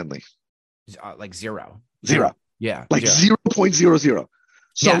 Ryan Hanley? Like zero. Yeah. Like 0.00.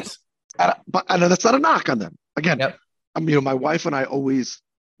 So, yes. But I know that's not a knock on them. Again, my wife and I always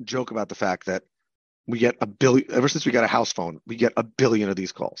joke about the fact that we get a billion, ever since we got a house phone, we get a billion of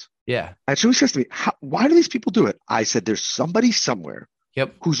these calls. Yeah. And she always says to me, why do these people do it? I said, there's somebody somewhere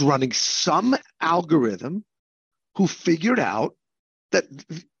who's running some algorithm who figured out that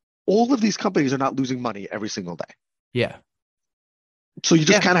all of these companies are not losing money every single day. Yeah. So you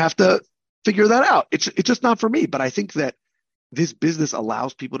just kind of have to figure that out. It's just not for me. But I think that this business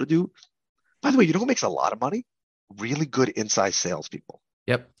allows people to do, by the way, you know who makes a lot of money? Really good inside salespeople.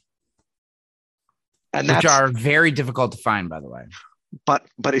 Yep. And which are very difficult to find, by the way. But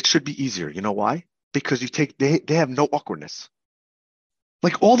it should be easier. You know why? Because they have no awkwardness.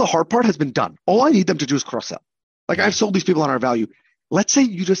 Like all the hard part has been done. All I need them to do is cross-sell. Like I've sold these people on our value. Let's say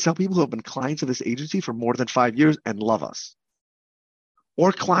you just sell people who have been clients of this agency for more than 5 years and love us.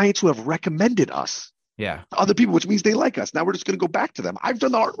 Or clients who have recommended us to other people, which means they like us. Now we're just going to go back to them. I've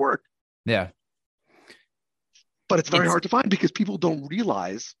done the hard work. Yeah. But it's very hard to find because people don't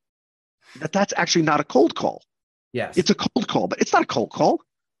realize that that's actually not a cold call. Yes. It's a cold call, but it's not a cold call.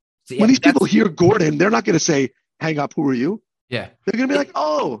 So, when these people hear Gordon, they're not going to say, hang up, who are you? Yeah. They're going to be like,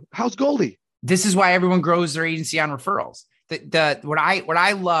 oh, how's Goldie? This is why everyone grows their agency on referrals. What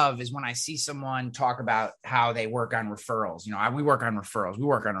I love is when I see someone talk about how they work on referrals. You know, we work on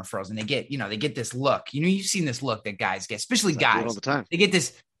referrals, and they get this look. You know, you've seen this look that guys get, especially guys all the time. They get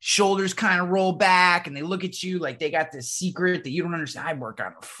this shoulders kind of roll back, and they look at you like they got this secret that you don't understand. I work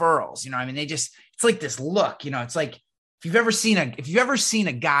on referrals. You know, I mean, it's like this look. You know, it's like if you've ever seen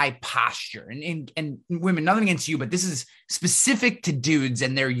a guy posture, and women, nothing against you, but this is specific to dudes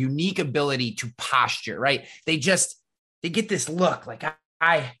and their unique ability to posture. Right? They get this look like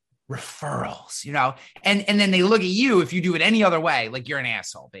I referrals, you know, and then they look at you if you do it any other way, like you're an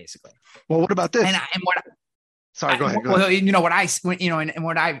asshole, basically. Well, what about this? Sorry, go ahead. Well, you know what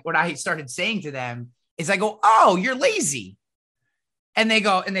what I started saying to them is I go, oh, you're lazy, and they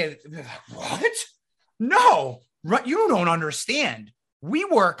what? No, you don't understand. We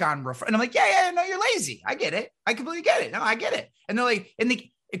work on refer, and I'm like, yeah, no, you're lazy. I get it. I completely get it. No, I get it. And they're like,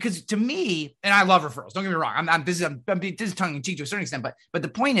 because to me, and I love referrals. Don't get me wrong. This is tongue in cheek to a certain extent, but the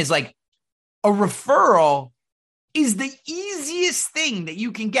point is like a referral is the easiest thing that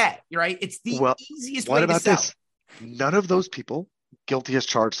you can get. Right? It's the easiest way to sell. This? None of those people, guilty as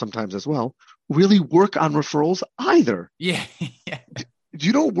charged sometimes as well, really work on referrals either. Yeah.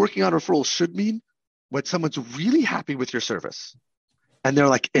 You know what working on referrals should mean? When someone's really happy with your service and they're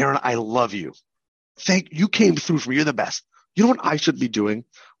like, Aaron, I love you. You came through for me. You're the best. You know what I should be doing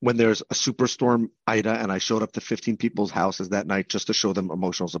when there's a superstorm Ida and I showed up to 15 people's houses that night just to show them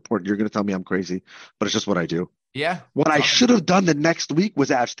emotional support? You're going to tell me I'm crazy, but it's just what I do. Yeah. What I should have done the next week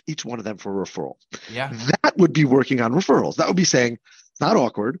was asked each one of them for a referral. Yeah. That would be working on referrals. That would be saying, it's not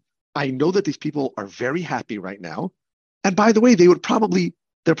awkward. I know that these people are very happy right now. And by the way, they're probably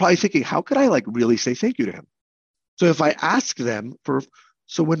thinking, how could I like really say thank you to him? So if I ask them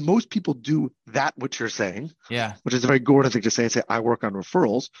so when most people do that, what you're saying, which is a very Gordon thing to say, I work on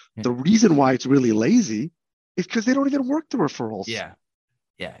referrals. Yeah. The reason why it's really lazy is because they don't even work the referrals. Yeah.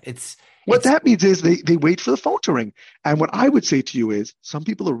 That means is they wait for the phone to ring. And what I would say to you is some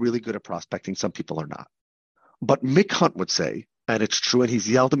people are really good at prospecting. Some people are not. But Mick Hunt would say, and it's true, and he's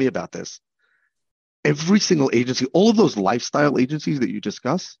yelled at me about this, every single agency, all of those lifestyle agencies that you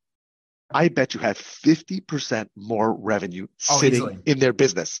discuss, I bet you have 50% more revenue sitting in their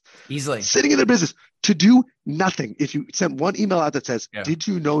business. Easily. Sitting in their business to do nothing. If you send one email out that says, did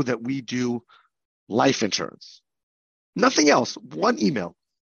you know that we do life insurance? Nothing else. One email.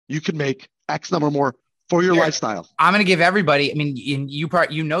 You can make X number more for your lifestyle. I'm going to give everybody, I mean,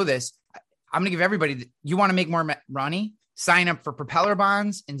 you know this. I'm going to give everybody, you want to make more money? Sign up for Propeller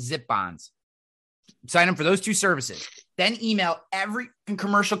Bonds and Zip Bonds. Sign up for those two services. Then email every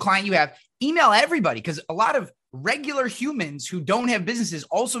commercial client you have. Email everybody, because a lot of regular humans who don't have businesses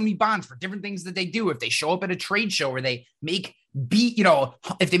also need bonds for different things that they do. If they show up at a trade show where they make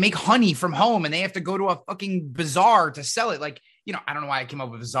if they make honey from home and they have to go to a fucking bazaar to sell it, I don't know why I came up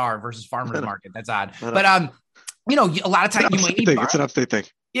with bazaar versus farmer's market. That's odd. But a lot of times you might need bonds. It's an upstate thing.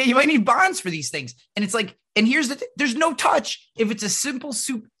 Yeah, you might need bonds for these things. And it's like, and here's the thing, there's no touch. If it's a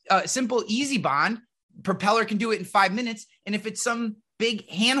simple, easy bond, Propeller can do it in 5 minutes. And if it's some big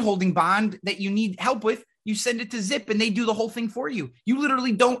hand-holding bond that you need help with, you send it to Zip and they do the whole thing for you. You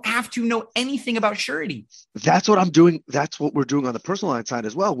literally don't have to know anything about surety. That's what I'm doing. That's what we're doing on the personal line side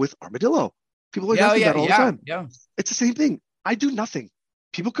as well with Armadillo. People are asking that all the time. Yeah. It's the same thing. I do nothing.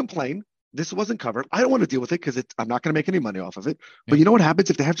 People complain. This wasn't covered. I don't want to deal with it because I'm not going to make any money off of it. But you know what happens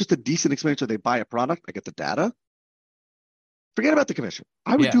if they have just a decent experience or they buy a product, I get the data. Forget about the commission.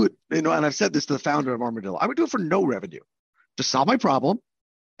 I would do it, and I've said this to the founder of Armadillo. I would do it for no revenue. Just solve my problem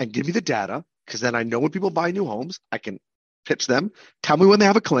and give me the data, because then I know when people buy new homes, I can pitch them, tell me when they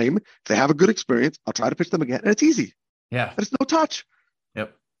have a claim. If they have a good experience, I'll try to pitch them again. And it's easy. Yeah. But it's no touch.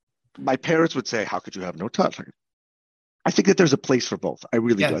 Yep. My parents would say, how could you have no touch? I think that there's a place for both. I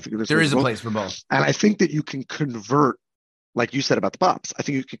really do. I think there is a place for both. And I think that you can convert, like you said about the pops, I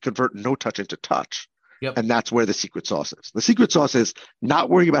think you can convert no touch into touch. Yep. And that's where the secret sauce is. The secret sauce is not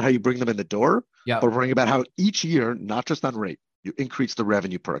worrying about how you bring them in the door, but worrying about how each year, not just on rate, you increase the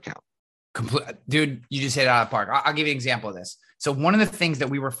revenue per account. Dude, you just hit it out of the park. I'll give you an example of this. So one of the things that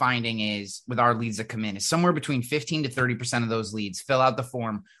we were finding is with our leads that come in is somewhere between 15 to 30% of those leads fill out the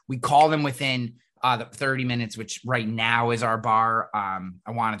form. We call them within the 30 minutes, which right now is our bar. I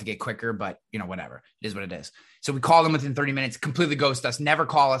want it to get quicker, but whatever. It is what it is. So we call them within 30 minutes, completely ghost us, never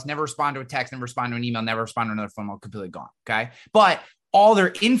call us, never respond to a text, never respond to an email, never respond to another phone call, completely gone. Okay. But all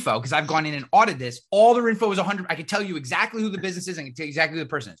their info, because I've gone in and audited this, all their info is 100. I can tell you exactly who the business is and I can tell you exactly who the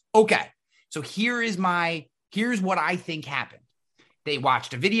person is. Okay. So here's what I think happened. They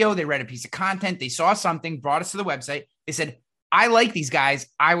watched a video, they read a piece of content, they saw something, brought us to the website. They said, I like these guys.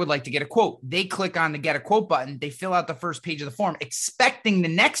 I would like to get a quote. They click on the get a quote button. They fill out the first page of the form, expecting the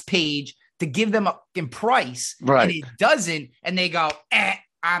next page to give them a fucking price. Right. And it doesn't. And they go,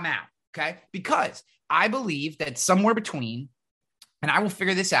 I'm out. Okay. Because I believe that somewhere between, and I will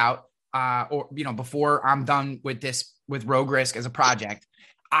figure this out, before I'm done with this, with Rogue Risk as a project,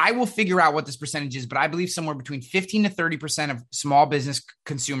 I will figure out what this percentage is, but I believe somewhere between 15 to 30% of small business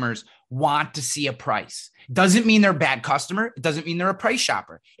consumers want to see a price. Doesn't mean they're a bad customer. It doesn't mean they're a price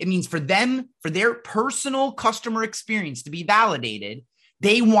shopper. It means for them, for their personal customer experience to be validated,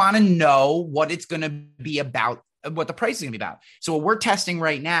 they want to know what it's going to be about, what the price is going to be about. So what we're testing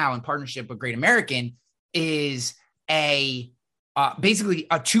right now in partnership with Great American is basically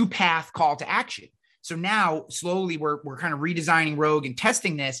a 2-path call to action. So now slowly we're kind of redesigning Rogue and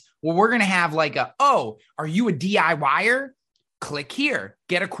testing this. Well, we're going to have are you a DIYer? Click here,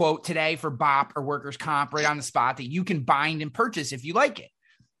 get a quote today for BOP or workers' comp right on the spot that you can bind and purchase if you like it.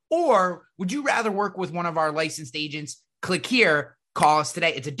 Or would you rather work with one of our licensed agents? Click here, call us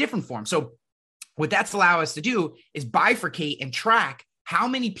today. It's a different form. So what that's allow us to do is bifurcate and track how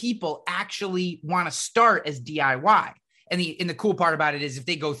many people actually want to start as DIY. And the cool part about it is if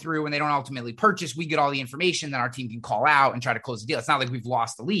they go through and they don't ultimately purchase, we get all the information that our team can call out and try to close the deal. It's not like we've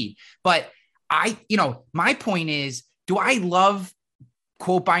lost the lead. But my point is, do I love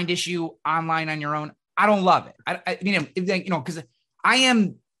quote bind issue online on your own? I don't love it. Because I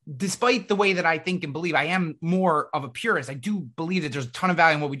am, despite the way that I think and believe, I am more of a purist. I do believe that there's a ton of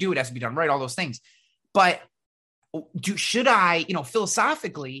value in what we do. It has to be done right, all those things. But should I,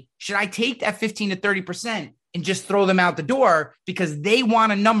 philosophically, should I take that 15 to 30% and just throw them out the door because they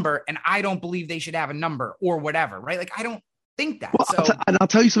want a number and I don't believe they should have a number or whatever, right? Like, I don't think that. Well, I'll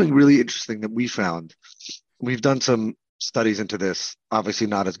tell you something really interesting that we found. We've done some studies into this, obviously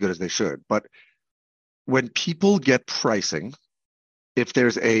not as good as they should, but when people get pricing, if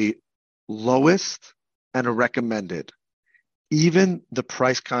there's a lowest and a recommended, even the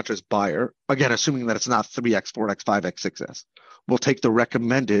price conscious buyer, again, assuming that it's not 3X, 4X, 5X, 6X, will take the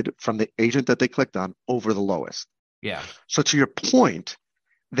recommended from the agent that they clicked on over the lowest. Yeah. So to your point,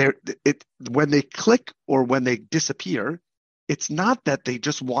 when they click or when they disappear, it's not that they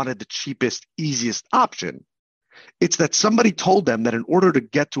just wanted the cheapest, easiest option. It's that somebody told them that in order to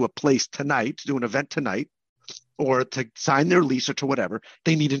get to a place tonight, to do an event tonight, or to sign their lease or to whatever,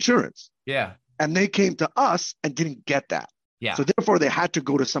 they need insurance. Yeah. And they came to us and didn't get that. Yeah. So therefore they had to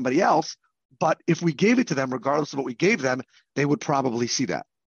go to somebody else. But if we gave it to them, regardless of what we gave them, they would probably see that.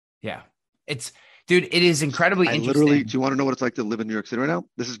 Yeah. Dude, it is incredibly interesting. Do you want to know what it's like to live in New York City right now?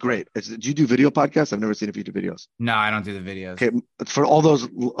 This is great. Do you do video podcasts? I've never seen if you do videos. No, I don't do the videos. Okay. For all those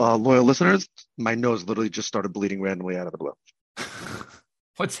loyal listeners, my nose literally just started bleeding randomly out of the blue.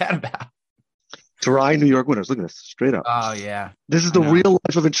 What's that about? Dry New York winters. Look at this. Straight up. Oh, yeah. This is the real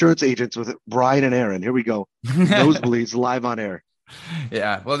life of insurance agents with Brian and Aaron. Here we go. Nosebleeds live on air.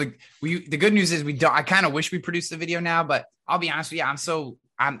 Yeah. Well, the good news is I kind of wish we produced the video now, but I'll be honest with you.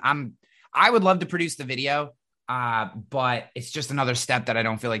 I would love to produce the video, but it's just another step that I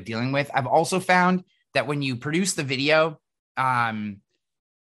don't feel like dealing with. I've also found that when you produce the video,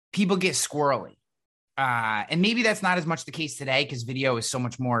 people get squirrely. And maybe that's not as much the case today because video is so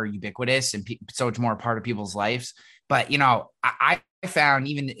much more ubiquitous and so much more a part of people's lives. But, I found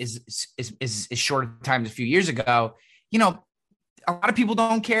even as short a time as a few years ago, a lot of people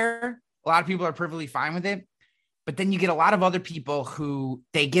don't care. A lot of people are perfectly fine with it. But then you get a lot of other people who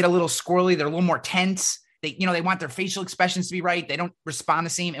they get a little squirrely. They're a little more tense. They want their facial expressions to be right. They don't respond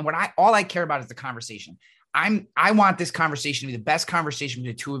the same. And all I care about is the conversation. I want this conversation to be the best conversation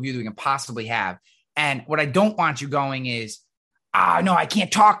between the two of you that we can possibly have. And what I don't want you going is, no, I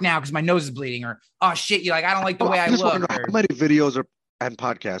can't talk now because my nose is bleeding, or, oh shit, I don't like the way I look. How many videos and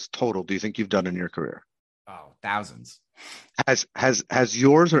podcasts total do you think you've done in your career? Oh, thousands. Has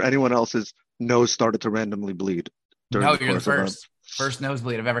yours or anyone else's nose started to randomly bleed? No, you're the first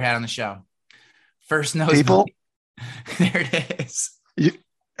nosebleed I've ever had on the show. First nosebleed. There it is.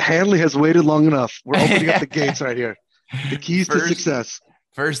 Hanley has waited long enough. We're opening up the gates right here. The keys to success.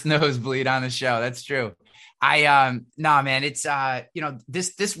 First nosebleed on the show. That's true. No, man, it's,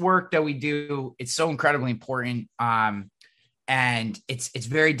 this work that we do, it's so incredibly important. And it's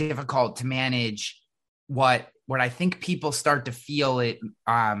very difficult to manage what I think people start to feel it,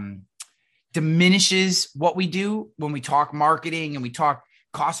 diminishes what we do when we talk marketing and we talk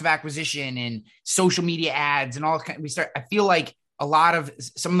cost of acquisition and social media ads and all. I feel like a lot of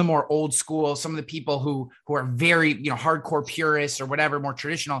some of the more old school, some of the people who are very, hardcore purists or whatever, more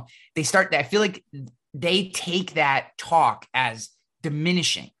traditional, I feel like they take that talk as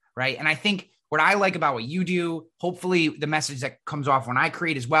diminishing. Right. And I think what I like about what you do, hopefully the message that comes off when I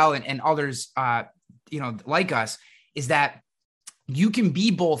create as well, and others, like us, is that you can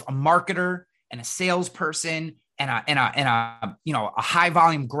be both a marketer and a salesperson and a high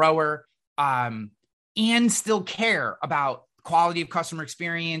volume grower, and still care about quality of customer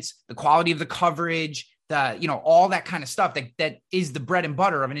experience, the quality of the coverage, all that kind of stuff that is the bread and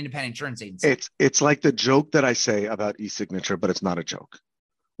butter of an independent insurance agency. It's like the joke that I say about e-signature, but it's not a joke.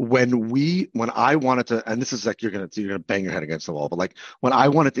 When I wanted to, and this is like, you're gonna bang your head against the wall, but like when I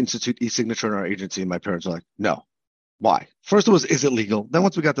wanted to institute e-signature in our agency, my parents were like, no. Why? First it was, is it legal? Then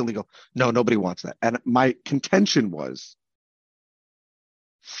once we got the legal, no, nobody wants that. And my contention was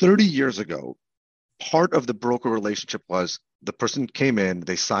 30 years ago, part of the broker relationship was the person came in,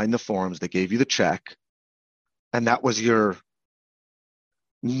 they signed the forms, they gave you the check, and that was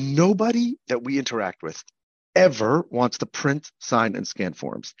nobody that we interact with ever wants to print, sign, and scan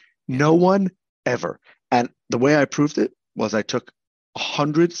forms. No one ever. And the way I proved it was I took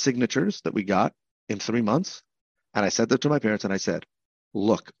 100 signatures that we got in 3 months, and I sent them to my parents, and I said,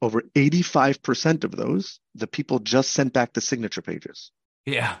 look, over 85% of those, the people just sent back the signature pages.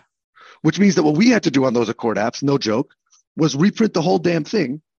 Yeah. Which means that what we had to do on those Accord apps, no joke, was reprint the whole damn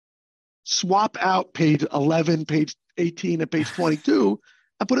thing, swap out page 11, page 18, and page 22,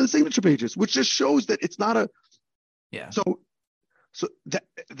 and put in the signature pages, which just shows that it's not a... Yeah. So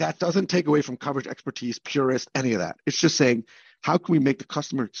that doesn't take away from coverage, expertise, purist, any of that. It's just saying, how can we make the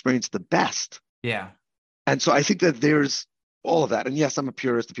customer experience the best? Yeah. And so I think that there's all of that. And yes, I'm a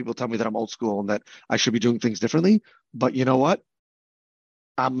purist, and people tell me that I'm old school and that I should be doing things differently. But you know what?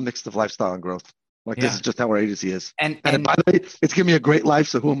 I'm a mix of lifestyle and growth. This is just how our agency is. And by the way, it's given me a great life.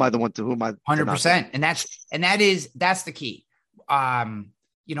 So who am I the one to whom I 100%. And that's the key.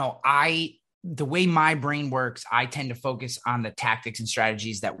 The way my brain works, I tend to focus on the tactics and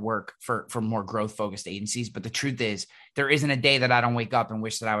strategies that work for more growth focused agencies. But the truth is, there isn't a day that I don't wake up and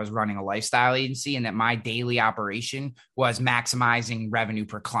wish that I was running a lifestyle agency and that my daily operation was maximizing revenue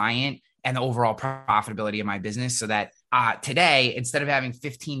per client and the overall profitability of my business, so that today, instead of having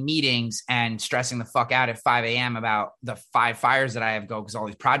 15 meetings and stressing the fuck out at 5 a.m. about the 5 fires that I have go because all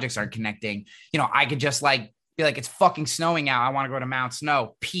these projects aren't connecting, I could just be like, it's fucking snowing out. I want to go to Mount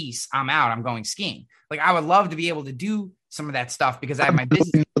Snow. Peace. I'm out. I'm going skiing. Like, I would love to be able to do some of that stuff because I have my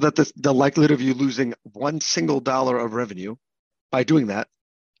business. That the likelihood of you losing $1 single of revenue by doing that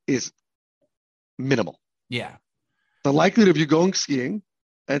is minimal. Yeah. The likelihood of you going skiing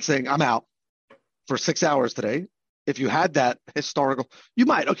and saying, I'm out for 6 hours today, if you had that historical, you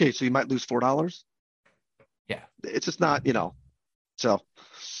might lose $4. Yeah. It's just not, so.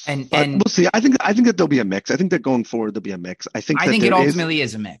 And we'll see. I think that there'll be a mix. I think that going forward, there'll be a mix. I think it ultimately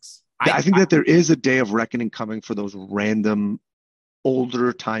is a mix. I think that there is a day of reckoning coming for those random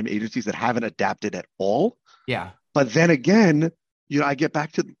older time agencies that haven't adapted at all. Yeah. But then again, I get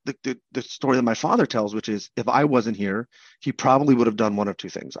back to the story that my father tells, which is if I wasn't here, he probably would have done one of two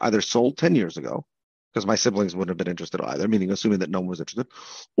things. Either sold 10 years ago, because my siblings wouldn't have been interested either, meaning assuming that no one was interested,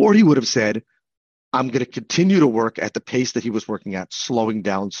 or he would have said, I'm going to continue to work at the pace that he was working at, slowing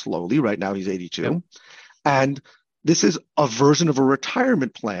down slowly. Right now he's 82. Yep. And this is a version of a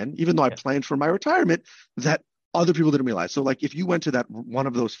retirement plan, even though I planned for my retirement, that other people didn't realize. So like if you went to that one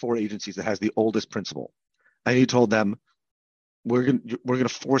of those 4 agencies that has the oldest principal and you told them, we're going to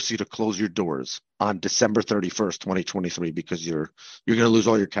force you to close your doors on December 31st, 2023, because you're going to lose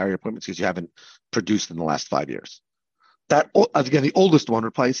all your carrier appointments because you haven't produced in the last 5 years. That, again, the oldest one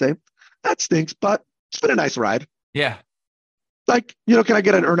would probably say, that stinks, but it's been a nice ride. Yeah. Like, can I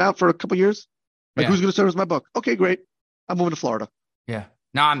get an earn out for a couple years? Like, who's going to service my book? Okay, great. I'm moving to Florida. Yeah.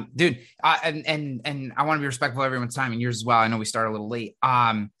 No, I'm, dude. And I want to be respectful of everyone's time and yours as well. I know we started a little late.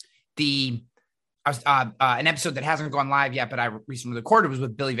 An episode that hasn't gone live yet, but I recently recorded was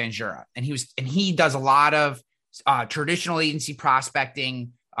with Billy Van Jura, and he does a lot of traditional agency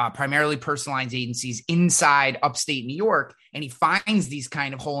prospecting, primarily personalized agencies inside upstate New York, and he finds these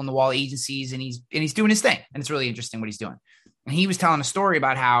kind of hole in the wall agencies, and he's doing his thing, and it's really interesting what he's doing. And he was telling a story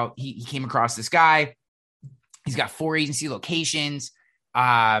about how he came across this guy. He's got 4 agency locations.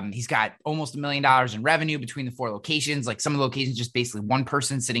 He's got almost $1 million in revenue between the 4 locations. Like some of the locations, just basically one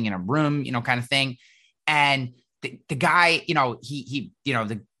person sitting in a room, kind of thing. And the guy,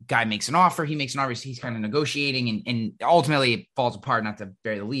 the guy makes an offer. He makes an offer. He's kind of negotiating, and ultimately it falls apart. Not to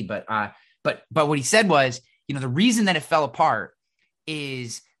bury the lead, but what he said was, the reason that it fell apart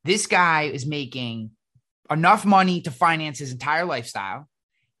is this guy is making enough money to finance his entire lifestyle,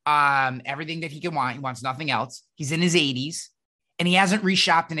 everything that he can want. He wants nothing else. He's in his 80s. And he hasn't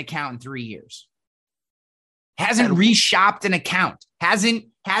reshopped an account in 3 years. Hasn't reshopped an account. Hasn't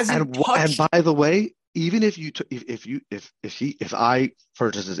touched. And by the way, even if I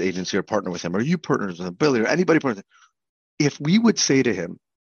purchase his agency or partner with him, or you partner with him, Billy, or anybody partner, if we would say to him,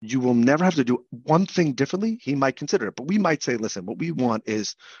 you will never have to do one thing differently, he might consider it. But we might say, listen, what we want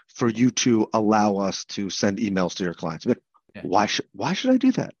is for you to allow us to send emails to your clients. Like, why should I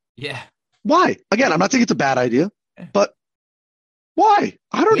do that? Yeah. Why? Again, I'm not saying it's a bad idea, but why?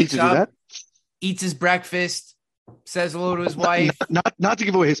 I don't need to do that. Eats his breakfast, says hello to his wife. Not to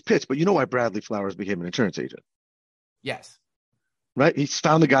give away his pitch, but you know why Bradley Flowers became an insurance agent? Yes. Right? He's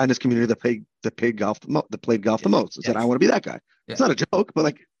found the guy in his community that played golf the most. He said, I want to be that guy. Yeah. It's not a joke, but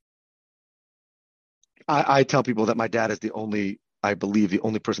like I tell people that my dad is I believe the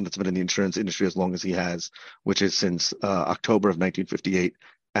only person that's been in the insurance industry as long as he has, which is since October of 1958,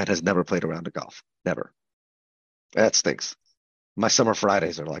 and has never played a round of golf. Never. That stinks. My summer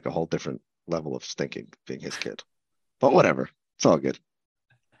Fridays are like a whole different level of stinking being his kid. But whatever. It's all good.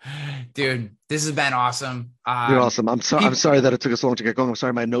 Dude, this has been awesome. You're awesome. I'm sorry that it took us so long to get going. I'm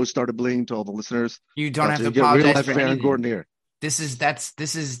sorry my nose started bleeding to all the listeners. You don't have to apologize. Real life for Aaron Gordon here. This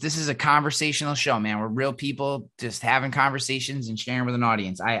is a conversational show, man. We're real people just having conversations and sharing with an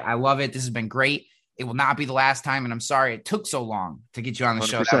audience. I love it. This has been great. It will not be the last time, and I'm sorry it took so long to get you on the 100%.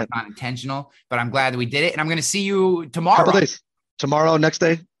 Show. That was not intentional, but I'm glad that we did it, and I'm going to see you tomorrow. Couple days. Tomorrow, next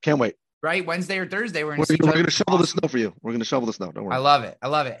day. Can't wait. Right? Wednesday or Thursday. We're going to shovel the snow for you. We're going to shovel the snow. Don't worry. I love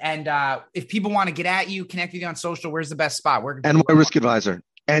it. And if people want to get at you, connect with you on social, where's the best spot? NY Risk Advisor.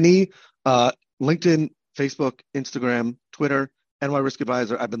 Any LinkedIn, Facebook, Instagram, Twitter, NY Risk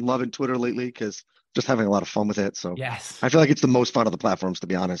Advisor. I've been loving Twitter lately because just having a lot of fun with it. So yes, I feel like it's the most fun of the platforms, to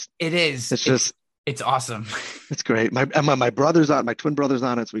be honest. It is. It's awesome. It's great. My brother's on, my twin brother's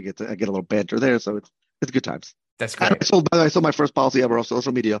on it, so I get a little banter there. So it's good times. That's great. I sold my first policy ever off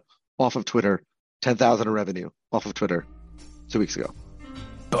social media, off of Twitter, 10,000 in revenue off of Twitter 2 weeks ago.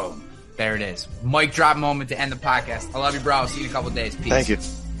 Boom. There it is. Mic drop moment to end the podcast. I love you, bro. I'll see you in a couple of days. Peace. Thank you.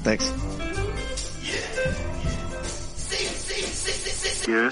 Thanks.